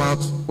come out.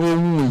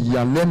 ohun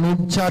ìyàlẹ́nu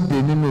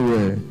jáde nínú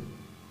rẹ̀.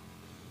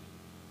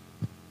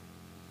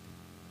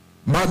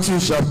 Matthew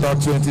chapter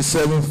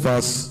 27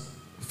 verse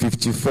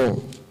 54.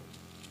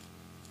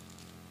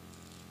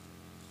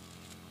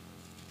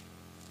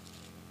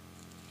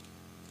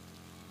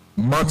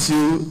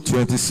 Matthew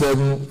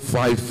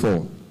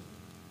 27:54.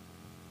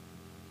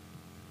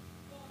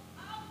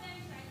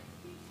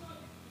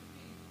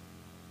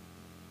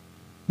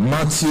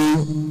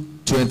 Matthew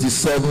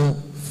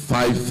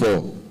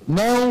 27:54.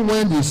 Now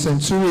when the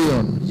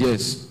centurion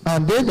Yes,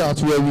 and they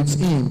that were with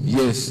him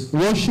yes,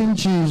 watching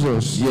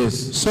Jesus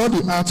yes, saw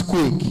the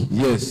earthquake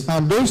yes,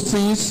 and those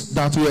things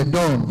that were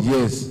done,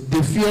 yes,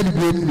 they feared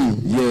greatly,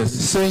 yes.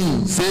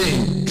 saying,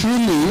 Saying,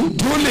 truly,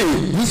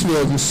 truly, this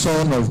was the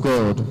Son of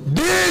God.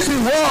 this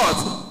is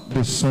what?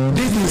 The Son.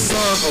 This is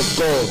Son of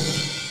God.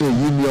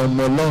 Èyí ni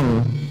ọmọ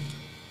Ọlọ́run.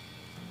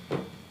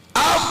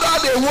 After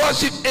they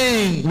worship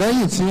him,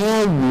 Lẹ́yìn tí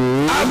wọ́n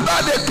wò ó, after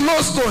they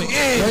close to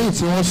him, lẹ́yìn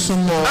tí wọ́n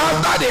súnmọ́,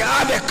 after they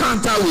had a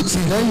encounter with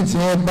him, lẹ́yìn tí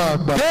wọ́n bá a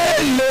gbà,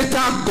 they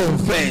later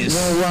confess,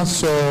 wọ́n wá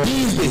sọ,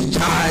 he is the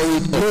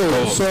child of God.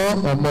 lóòótọ́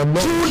ọmọ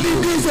Ọlọ́run. Truly,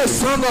 this is the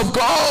Son of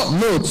God.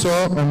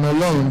 Lóòótọ́ ọmọ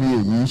Ọlọ́run ni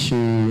èyí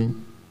ṣe.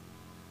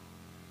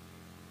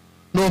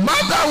 No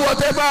matter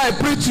whatever I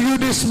preach to you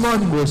this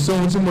morning, Kò sí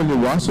ohun tí mo lè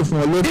wàásù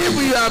fún ọ lónìí. if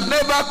you have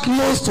never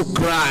close to Tó o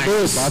bá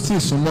Christ, tí ì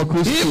súnmọ́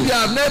Kristi, if you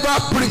have never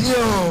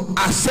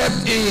accept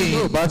tó o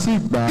him, bá tí ì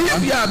gbà á,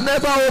 if you have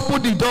never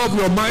opened the door of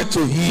your mind to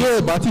tó him,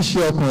 o bá tí ì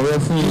ṣe ọkàn rẹ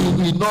fún you un,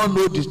 will not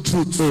know the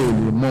truth. o ò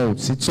lè mọ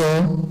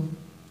òtítọ́.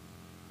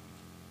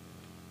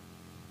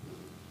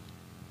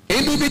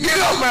 In the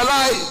beginning of my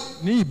life,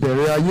 Ní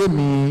ìbẹ̀rẹ̀ ayé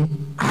mi,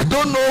 I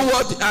don't know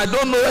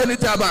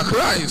anything about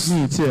Christ.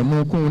 mi ì tiẹ̀ mọ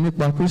ohunkóhun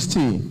nípa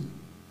Kristi.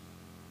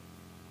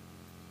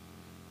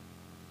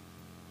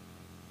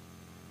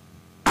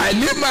 I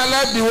live my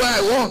life the way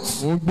I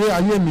want. Mo ń gbé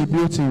ayé mi bí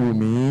ó ti wù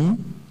mí.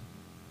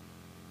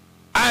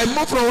 I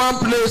move from one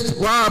place,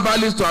 one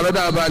herbalist to another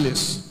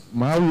herbalist.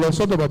 Màá lọ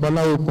sọ́dọ̀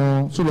babaláwo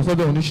kan, tó lọ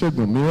sọ́dọ̀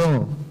oníṣègùn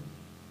mìíràn.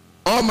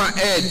 On my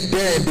head,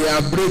 there they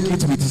are break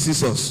it with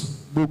scissors.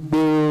 Gbogbo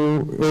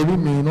orí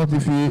mi náà ti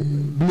fi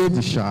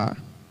bíléèdì ṣá.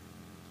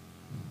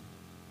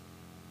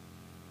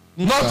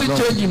 Nothing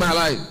changed in my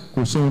life.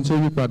 Kò sí ohun tó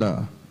yí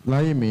padà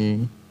láyé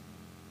mi.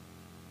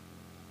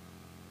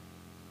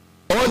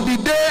 On the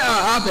day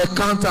I have a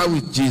encounter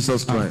with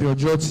Jesus Àfi Christ,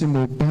 ọjọ́ tí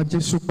mo bá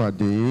Jésù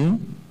pàdé,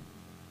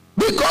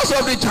 because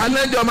of the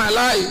challenge of my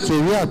life,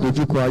 torí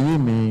àdójúkọ ayé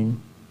mi,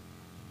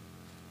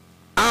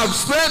 I've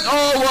spent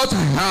all what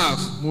I have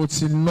mo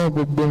ti ná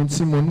gbogbo ohun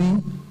tí mo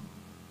ní.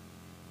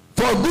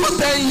 for good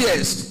 10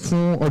 years.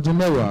 Fún ọdún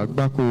 10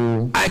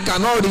 gbáko, I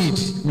cannot read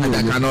and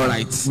I cannot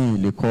write. mi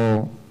ì lè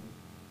kọ.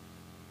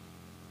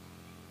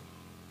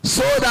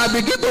 So that I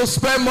begin to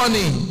spend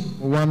money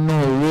Mo wá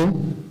ná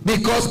owó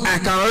because I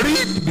can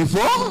read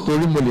before,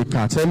 torí mo lè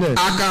kà tẹ́lẹ̀,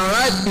 I can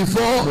write mo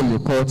before, lè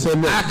kọ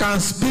tẹ́lẹ̀, I can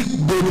speak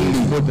boldly.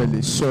 mo dẹ̀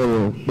lè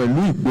sọ̀rọ̀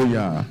pẹ̀lú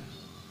ìgboyà.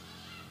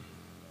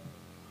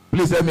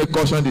 Please let me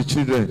caution the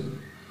children.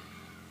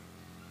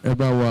 Ẹ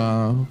bá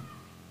wa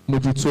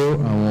mójútó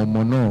àwọn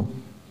ọmọ náà.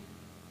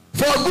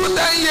 For good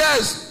 10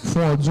 years,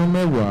 Fún ọdún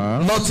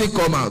 10, nothing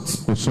come out.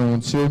 kò sọ ohun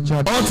tí ó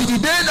jáde. Until the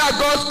day that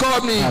God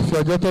called me, Àfi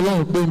ọjọ́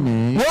tọ́lọ́run pè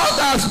mí, what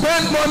I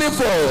spent money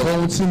for,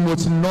 ohun tí mo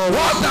ti ná owó,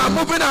 what I'm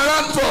moving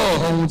around for,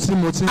 ohun tí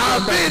mo ti ná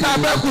I've been in mo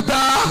Abeokuta,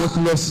 ti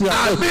lọ sí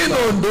I've been in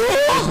Abẹ́òkúta, Ondo,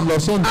 mo ti lọ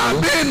sọ́ndó,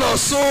 I've been in mo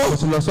Osun,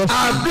 ti lọ sọ́sùn,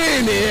 I've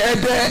been in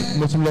Ede,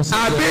 mo ti lọ sí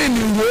I've Ìwó, been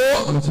in Iwo,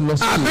 mo ti lọ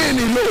sí I've been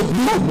in Ilobu.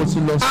 mo ti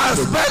lọ sí I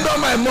Ìwó, spend all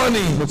my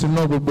money mo ti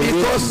ná gbogbo owó mi.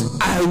 because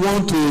I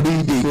want to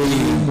read Torí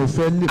again mo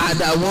fẹ́ lè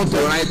and I want to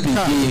write ká, mo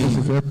sì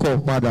again. fẹ́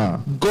kọ́ padà.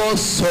 God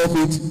solved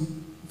it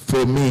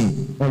for me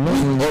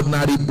with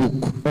ordinary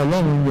book.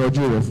 Ọlọ́run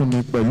yanjú rẹ̀ fún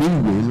mi pẹ̀lú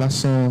ìwé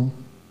lásán.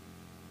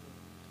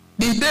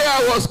 The day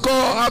I was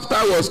called, after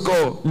I was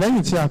called,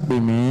 Lẹ́yìn tí a pè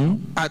mí,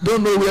 I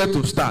don't know where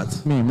to start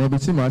mi ì mọ ibi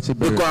tí màá ti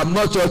because bẹ̀rẹ̀. I'm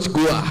not church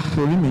goer.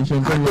 Torí mi ń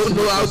ṣe ń I tọ́ lọ don't sí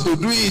know how to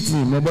do it.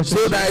 mi ì mọ bó ṣe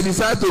So ń that I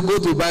decided to go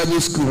to Bible mo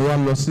school. wá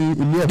lọ sí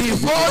ilé The ẹ̀kọ́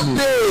fourth Bíbélì.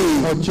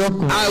 day, Ọjọ́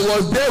kan, I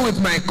was there with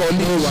my mo wà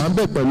colleagues ń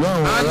bẹ̀ pẹ̀lú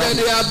àwọn and ará. then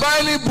they are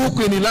buying book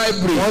in the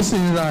library. Wọ́n sì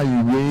ń ra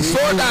ìwé. So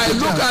that I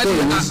look at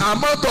the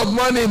amount of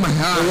money in my Mo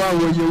hand. wá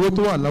wo iye owó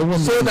tó wà lọ́wọ́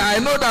mi. So that I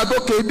know that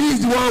okay, this is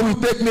the one will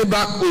take me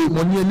back home.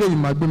 Mo ní eléyìí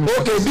máa gbé mi.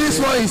 Okay, this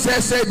one is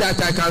said that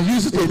I can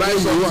use it to buy Ìwé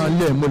wà something.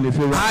 nílẹ̀ mo lè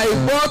fi ra. I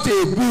bought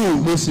a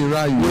book Mo sì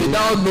ra ìwé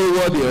without know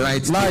what they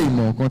write. láì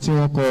mọ̀ nǹkan tí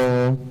wọ́n kọ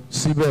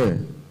síbẹ̀.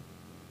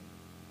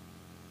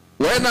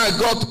 When I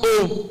got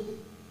home,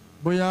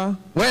 Bóyá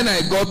when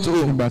I got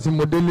home, ìgbà tí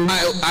mo délé,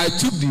 I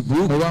took the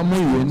book mo wá mú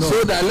ìwé náà.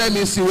 so that let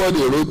me see what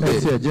they wrote Ẹ there.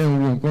 tiẹ̀ jẹ́ ń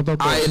wo nǹkan tó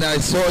kọ. And I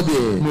saw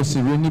there, Mo sì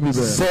rí níbi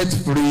bẹ̀. set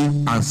free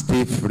and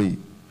stay free.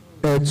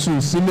 Ẹ tú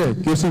sílẹ̀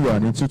kí ó sì wà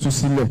ní tútú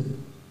sílẹ̀.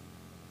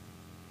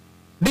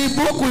 The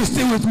book is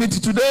still with me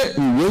today.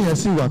 ìwé yẹn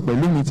sì wà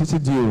pẹ̀lú mi títí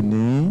di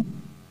òní.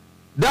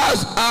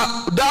 That's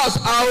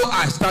how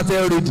I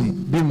started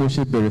reading. bí mo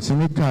ṣe bẹ̀rẹ̀ sí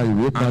ní ka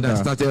ìwé And I padà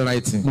started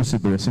writing. mo sì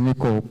bẹ̀rẹ̀ sí ní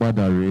kọ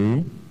padà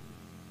rèé.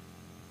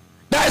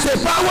 There is a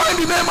power in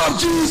the name of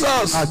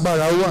Jesus.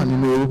 agbára wà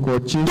nínú orúkọ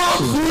Don't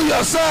Jésù. fool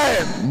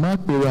yourself. má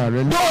pera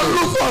rẹ Don't lẹ́yìn.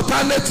 look for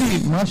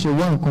alternative. má ṣe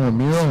wá nǹkan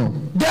mìíràn.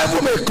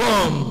 Devil may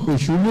come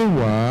èṣù lè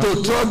wá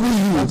to trouble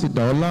you láti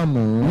dà ọ́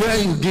láàmú.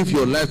 when you give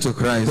your life to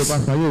tó bá Christ.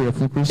 fayé rẹ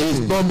fún Kristi. It's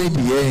not the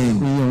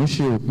end. ìyẹn ń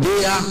ṣe òpin.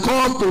 They are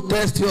come to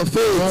test your wọ́n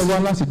faith, wá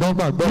láti dán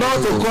gbàgbọ́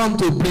not to rẹ. come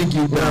to bring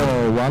you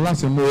down. wá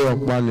láti mú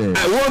ọ palẹ̀.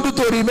 I want you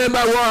to remember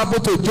what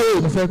happened to mo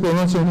Job. fẹ́ pé o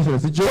rántí oníṣẹ̀lẹ̀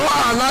sí Jóòbù.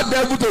 Don't allow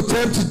devil to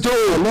tempt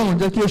Job. Ọlọ́run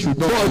jẹ́ kí èṣù dán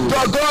But wò.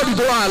 God don't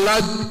allow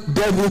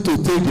devil to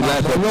take the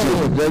life of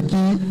Ọlọ́run Job. jẹ́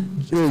kí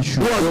èṣù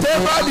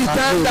Whatever the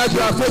time that you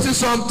are facing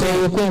something,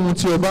 ohunkóhun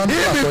tí o bá ń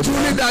if it's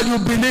truly that you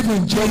believe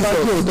in tó bá jẹ́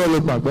Jesus, òótọ́ ló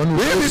gbàgbọ́ ní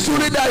if it's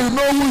truly that you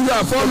know who you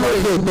are tó bá jẹ́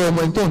following, òótọ́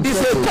ọmọ ẹni tó ń it's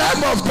a tẹ̀lé.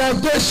 time of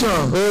temptation,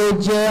 ó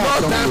jẹ́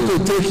not time to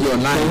take your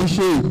kò ń life.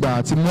 ṣe ìgbà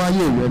àti mú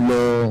ayé rẹ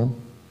lọ.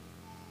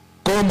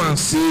 Come and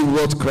see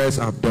what Christ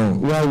have done.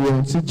 wá wo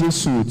ohun tí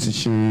Jésù ti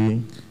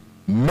ṣe.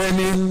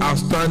 Many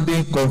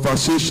outstanding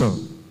conversation.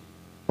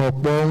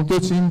 ọ̀pọ̀ ohun tó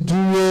ti ń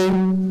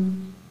dúró.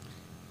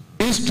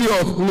 History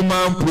of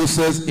human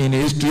process in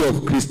history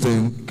of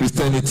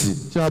Christianity.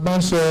 tí a bá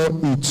ń sọ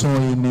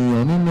ìtàn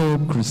ènìyàn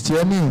nínú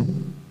Kìrìsìtẹ́nì.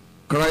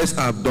 Christ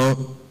have done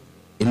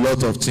a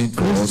lot of things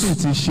for Kristi us.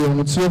 ti ṣe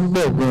ohun tí ó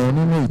pọ̀ gan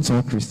nínú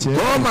ìtàn Kìrìsìtẹ́nì.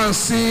 Come and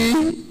see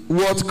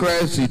what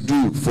Christ will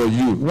do for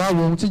you wá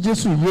wo ohun tí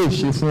Jésù yóò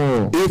ṣe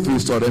fún ọ. if you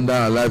surrender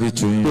our life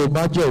to tó o Him.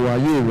 bá jọ̀wọ́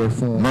ayé rẹ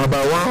fún ọ.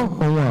 Number one,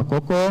 ohun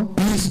àkọ́kọ́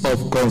peace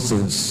of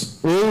conscience.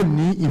 ó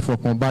ní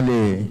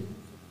ìfọ̀kànbalẹ̀.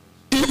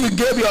 If you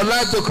gave your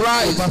life to tó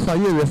bá Christ,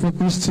 fayé rẹ fún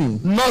Kristi.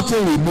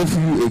 nothing will move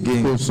you kò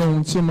again. sọ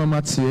ohun tí ó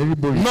máa tì ẹ́ rí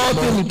borí.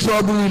 Nothing will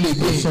trouble you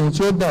kò sọ again. ohun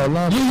tí ó dà ọ́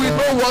láàmú. You will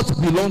know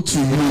what belong to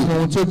you.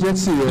 ohun tó jẹ́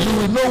tìrẹ. You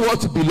will know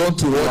what belong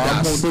to wàá mọ ohun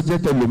others. tó jẹ́ You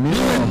will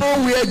tẹlòmíràn.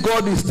 know where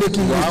God is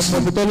taking you wàá mọ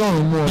ibi to.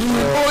 tọ́lọ́run mú ọ You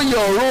will lọ. know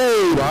your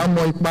role. wàá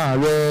mọ ipa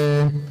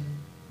rẹ.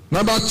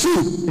 Number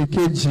two,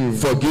 èkejì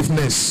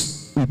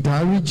forgiveness.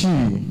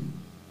 ìdáríjì.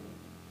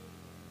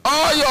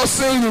 All your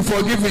sins will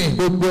forgiven.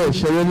 gbogbo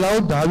ẹ̀ṣẹ̀ rẹ la ó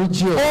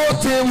dáríjì ọ́. All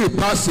things will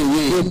pass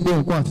away. gbogbo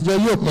nǹkan àtijọ́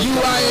yóò kọjá. You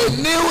are a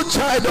new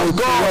child of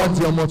wá God.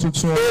 di ọmọ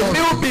tuntun A Ọlọ́run.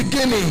 new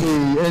beginning.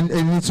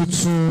 ẹni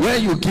tuntun.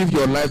 When you give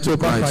your life to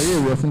bá fayé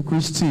Christ. rẹ fún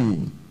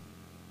Kristi.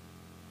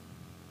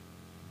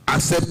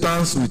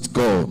 Acceptance with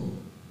God.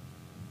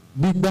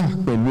 gbígbà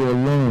pẹ̀lú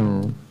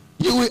Ọlọ́run.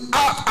 You will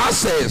have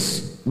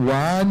access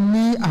wàá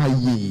ní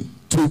àyè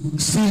to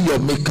see your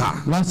maker.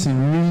 láti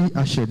rí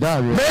aṣẹ̀dá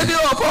rẹ. Many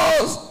of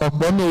us,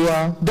 ọ̀pọ̀ ní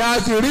wa.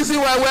 that's the reason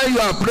why when you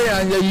are praying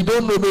and yet you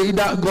don't know maybe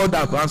that God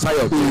have answered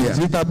your prayer.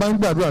 èyí tá a bá ń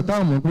gbàdúrà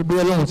táwọn mọ̀ pé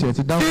bóyá Ọlọ́run tiẹ̀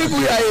ti dáhùn. If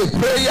you are a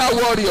prayer tá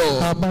warrior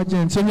a bá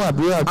jẹ́ ẹni tí ó mú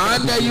àdúrà gbà.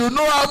 and you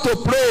know how to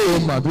pray,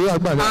 àdúrà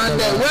gbà and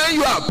dáadáa. when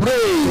you are tó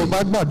praying, bá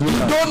gbàdúrà.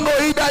 you don't know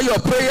either your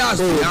prayers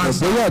be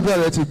answered. bóyá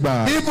àdúrà rẹ ti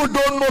gbà. People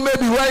don't know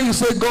maybe when you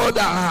say God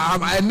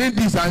I need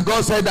this and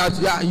God said that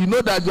you know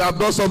that you have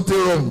done something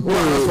wrong. Go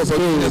and ask for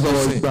forgiveness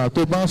of sin. ìgbà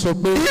tó bá ń sọ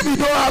pé If you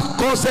don't have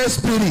conscious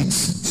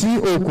spirits, tí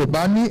o kò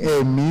bá ní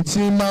ẹ̀mí tí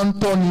máa ń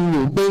tọ́ni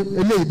rò pé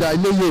eléyìí dá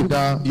eléyìí ò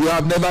dá. you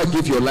have never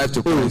give your life to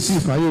o ò tí Christ.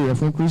 ìfàyè rẹ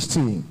fún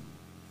Kristi.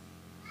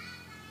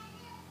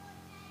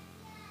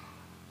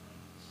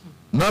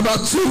 Number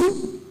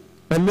two,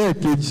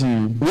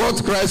 ẹlẹ́ẹ̀kejì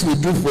what Christ will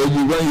do for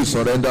you when you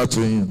surrender to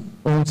Him.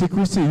 ohun tí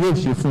Kristi yóò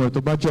ṣe fún ẹ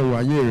tó bá jọ̀wọ́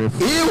ayé rẹ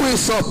fún. He will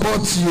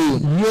support you,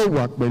 yóò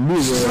wà pẹ̀lú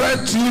rẹ.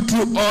 strengthen you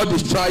through all the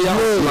trials of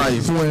yóò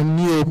life. fún ẹ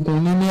ní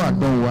okun nínú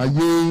àdánwò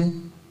ayé.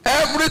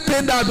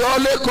 Everything that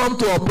only come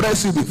to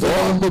oppress you ohun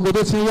before, gbogbo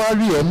tó ti wá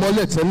rí ẹ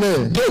mọ́lẹ̀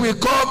tẹ́lẹ̀. they will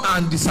come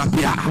and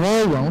disappear.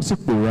 wọ́n wà wọ́n sì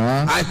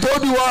pòórá. I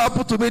told you what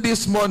happened to me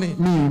this morning.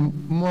 mi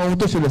mọ ohun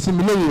tó ṣẹlẹ̀ sí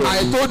mi lóru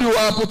I rẹ̀. told you what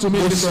happened to me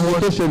mo this sọ ohun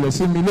tó morning. ṣẹlẹ̀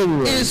sí mi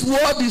lóru rẹ̀. It's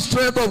what the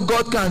strength of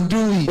God can do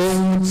it.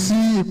 ohun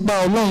tí ipá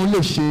Ọlọ́run lè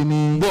ṣe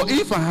ni. But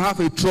if I have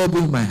a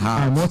trouble in my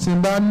heart, àmọ́ tí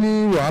n bá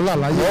ní wàhálà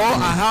láyé or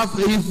mi, I have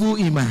evil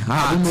in my àbí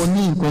heart, mo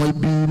ní nǹkan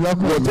ibi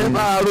lọ́kàn whatever mi.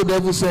 arrow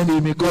devil send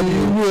you may come you.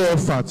 irú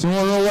ẹ̀fà tí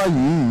wọ́n rán wá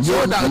yìí So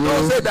yóò that don't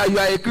dúró. say that you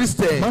are a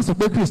Christian má and sọ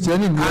pé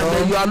Kìrìsìtẹ́nì ni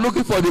then you ọ́. are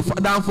looking for the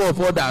downfall of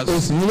o others.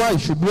 sì ń wá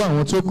ìṣubú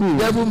àwọn tó kù.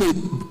 Devil may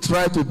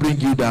try to bring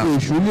you down.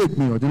 èṣù lè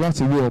gbìyànjú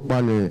láti wó ọ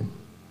palẹ̀.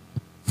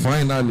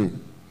 Finally,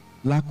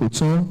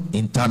 lákòótán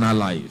internal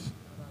life.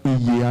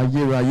 ìyè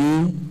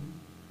ayérayé.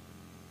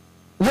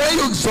 When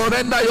you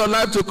surrender your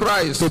life to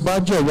Christ, tó bá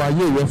jọ̀wọ́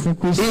ayé rẹ fún He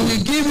Kristi.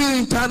 will give you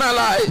internal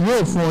life.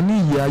 yóò fún ọ ní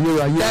ìyè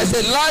ayérayé. There's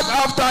a life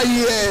after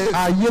years.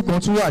 ayé kan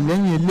tún wà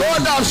lẹ́yìn ilé.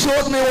 God has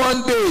showed me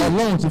one day.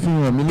 Ọlọ́run ti fi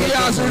hàn mí He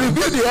has lọ́jọ́ náà.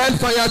 revealed the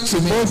hellfire to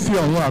ó me. fi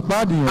ọ̀run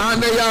àpáàdì hàn.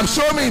 And He has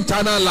shown me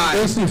internal ó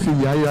life. sì fi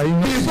ìyè ayérayé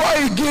hàn. Before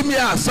He give me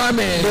ó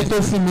assignment tó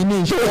fún mi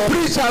ní to iṣẹ́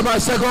preach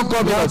about second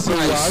coming of láti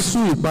Christ.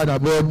 wàásù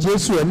ìpadàbọ̀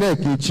Jésù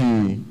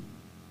ẹlẹ́ẹ̀kejì.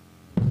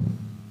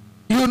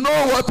 You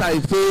know what I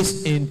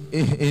face in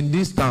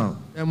this town.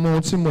 ẹ mọ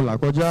ohun tí mo là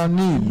kọjá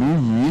ní ìlú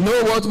yìí. You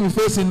know what we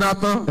face in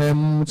Nathan? ẹ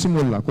mọ ohun tí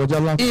mo là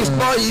kọjá It's lápá.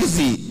 not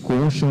easy. kò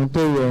ń ṣe ohun tó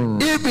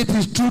rọrùn. If it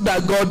is true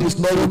that God is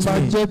not tó with bá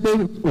me, jẹ́ pé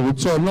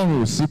òótọ́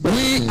Ọlọ́run ò sí we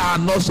pẹ̀lú. are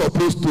not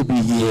supposed to be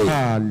here.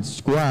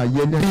 kò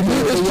àyè ní The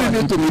ministry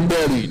need to be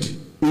buried.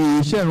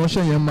 iṣẹ́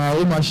ìránṣẹ́ yẹn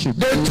ó máa ṣètò.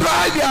 They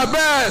try their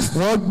best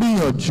wọ́n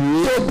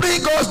gbìyànjú to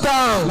bring us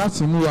down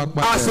láti mú wa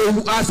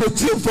padà. as a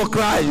team for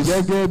Christ.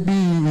 gẹ́gẹ́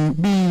bí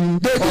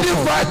They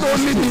didn't fight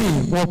only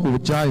me. wọn kò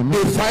já ìmú.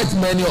 They fight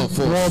many of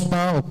wọ́n us.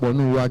 bá ọ̀pọ̀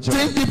nínú wa jà.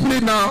 Think deeply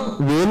now.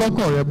 rèé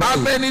lọ́kàn rẹ How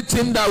báyìí. many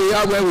teams that we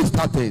have when we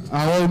started?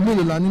 àwọn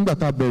mélòó la nígbà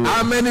tá a bẹ̀rẹ̀.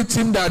 How many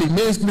teams that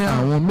remains now?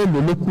 àwọn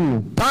mélòó ló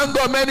kù. Thank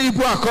God many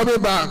people are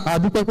coming back.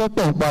 adúpẹ́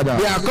pọ́pọ̀ ń padà.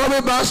 They are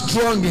coming back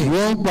strong.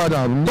 wọ́n ń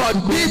padà ní. But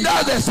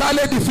that's the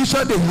silent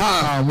division they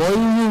have. àwọn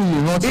irú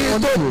ìran tí Is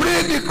wọ́n to lò.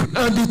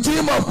 bring the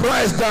team of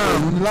Christ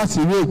down. òun ni láti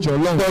rí ìjọ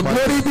Ọlọ́run But padà.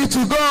 glory be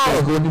to God.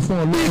 ògo ni fún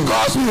Ọlọ́run.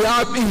 Because we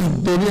have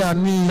Him. torí a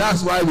ní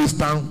That's why we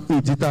stand.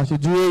 ìdí tá a ṣe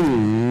dúró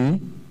rèé.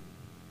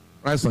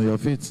 Rise on your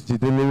feet.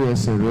 dìde lórí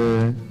ẹsẹ̀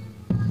rẹ.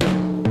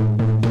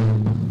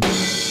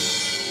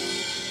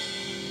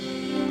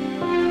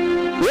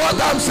 What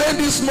I'm saying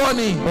this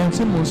morning, ohun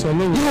tí mo sọ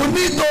lórí.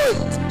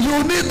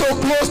 you need to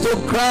close to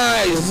o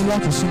Christ ní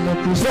láti súnmọ́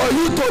Kristi. for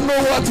you to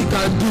know what He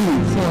can do.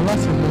 fún ọ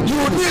láti mọ.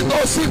 You need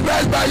to see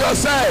Christ by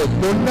yourself.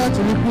 o ní láti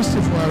rí Kristi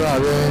fún ara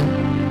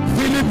rẹ.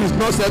 Philip is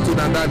not said to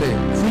Nathanael.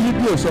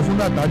 Fílípì ò sọ fún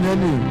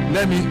Nàtánẹ́lì.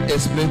 Let me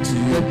explain to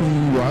jẹ́ you. kí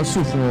n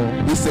wàásù fún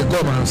ọ. He said,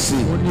 come and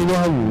see. ó ní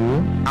wá wò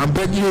ó. I'm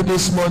begging you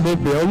this morning,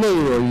 bẹ̀ ọ́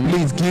lóòrọ̀ yìí.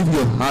 please give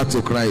your heart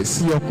to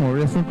Christ. fi ọkàn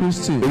rẹ fún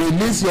Kristi.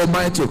 Release your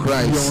mind to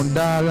Christ.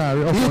 yọ̀ǹda ara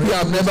rẹ. If ọkàn you rẹ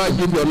have never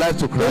given your life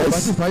to bá sì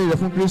Christ, fàyè rẹ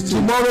fún Kristi.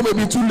 tomorrow may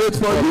be too late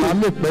for ọ̀la you.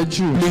 lè pẹ́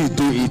jù. Please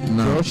do it lọ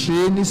now. ṣe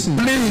é nísìn.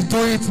 Please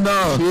do it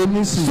now. ṣe é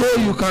nísìn. So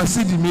you can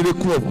see the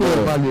miracle of kó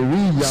o bá God. lè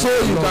rí ìyá So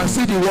you can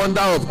see the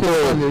wonder of bá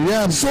lè God. rí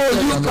àmì. So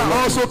you can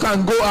also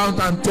go out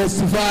and ìwọ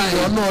testify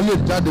náà lè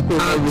jáde kó o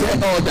and lọ tell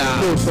kó o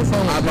others sọ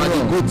fáwọn about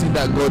the good thing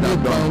that God has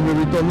nípa done. ohun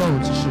rere tó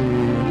Ọlọ́run ti ṣe.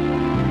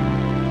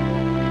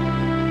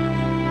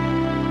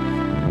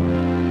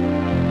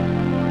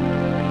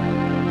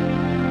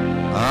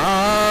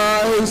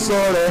 I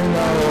surrender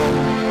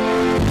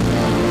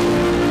all.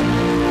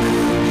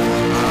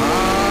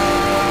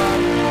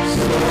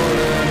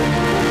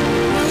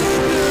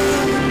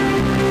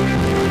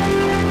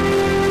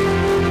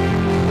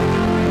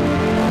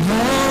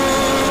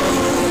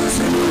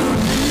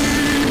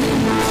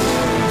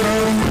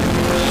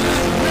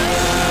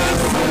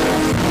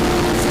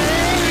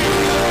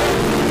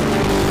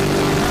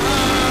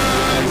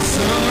 I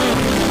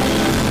surrender.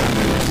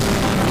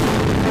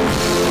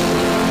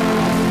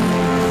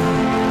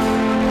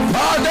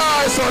 Father,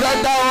 I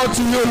surrender all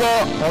to you,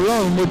 Lord.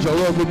 Ọlọ́run mo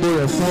jọ̀wọ́ gbogbo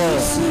rẹ̀ fún ọ.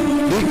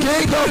 The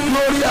King of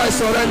glory, I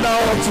surrender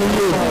all to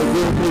you.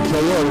 Ọ̀gbẹ́ mo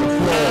jọ̀wọ́ rẹ̀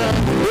fún ọ.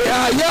 The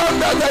I am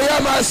that I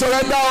am, I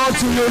surrender all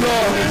to you,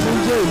 Lord. Fún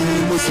jẹ́ èmi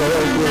mo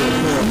jọ̀wọ́ gbogbo rẹ̀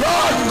fún ọ.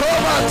 Lord,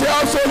 come and take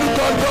absolute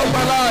control of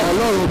my life.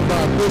 Ọlọ́run gba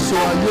àkóso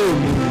ayé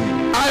mi.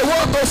 I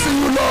want to see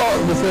you, Lord.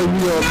 Mo fẹ́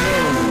rí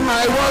Ọlọ́run.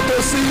 I want to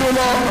see you, Mo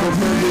Lord.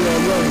 fẹ́ rí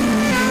Ọlọ́run.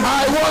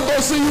 I want to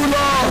see you,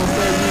 Lord. Mo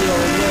fẹ́ rí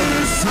Ọlọ́run.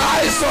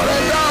 I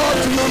surrender all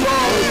to you,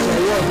 Lord.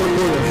 Jọ̀wọ́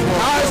gbogbo rẹ̀ fún ọ.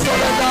 I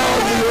surrender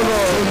all to you,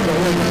 Lord.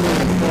 Jọ̀wọ́ gbogbo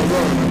rẹ̀ fún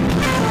Ọlọ́run.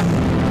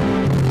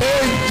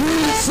 In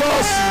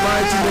Jesus'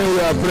 mighty name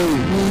we are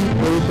praying. Ní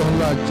orúkọ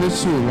ńlá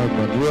Jésù la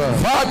gbàdúrà.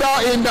 Father,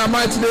 in the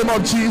mighty name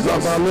of Jesus,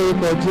 Bàbá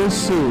lórúkọ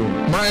Jésù.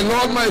 my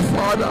Lord, my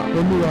Father,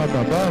 Olúwa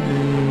bàbá mi.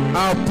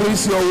 I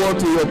preach your word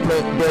to your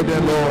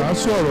brethren, Lord.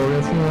 Wàásù ọ̀rọ̀ rẹ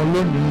fún wọn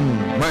lónìí.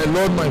 My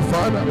Lord, my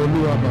Father,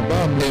 Olúwa bàbá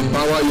mi.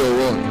 empower your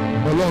word.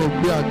 Ọlọ́run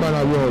gbé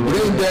agbára wọ ọ̀rọ̀.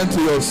 Bring them to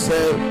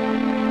yourself.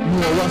 Mú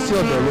wọn wá sí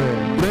ọ̀dọ̀ rẹ.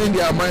 Bring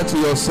their mind to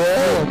Mú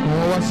yourself. ọkàn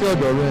wọn wá sí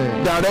ọ̀dọ̀ rẹ.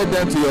 Direct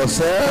them to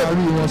yourself.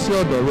 Darí wọn sí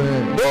ọ̀dọ̀ rẹ.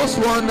 Those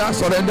ones that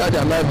surrender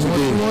their life Àwọn tí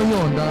today, wọ́n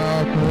yọ̀ǹda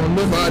ọkàn wọn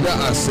lónìí. Father,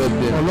 accept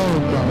them.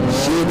 Ọlọ́run gbà wọ́n.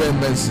 Show them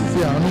mercy. Fi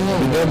àánú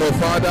hàn In the wọ́n. name of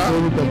Father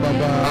Lórúkọ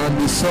bàbá and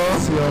the Son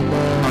àti ọmọ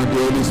and the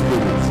Holy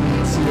Spirit.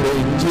 àti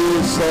In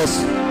Jesus'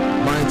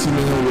 mighty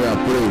name we are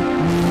praying.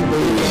 ní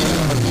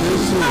orúkọ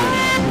Jésù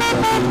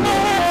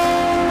ìgbàgbọ́.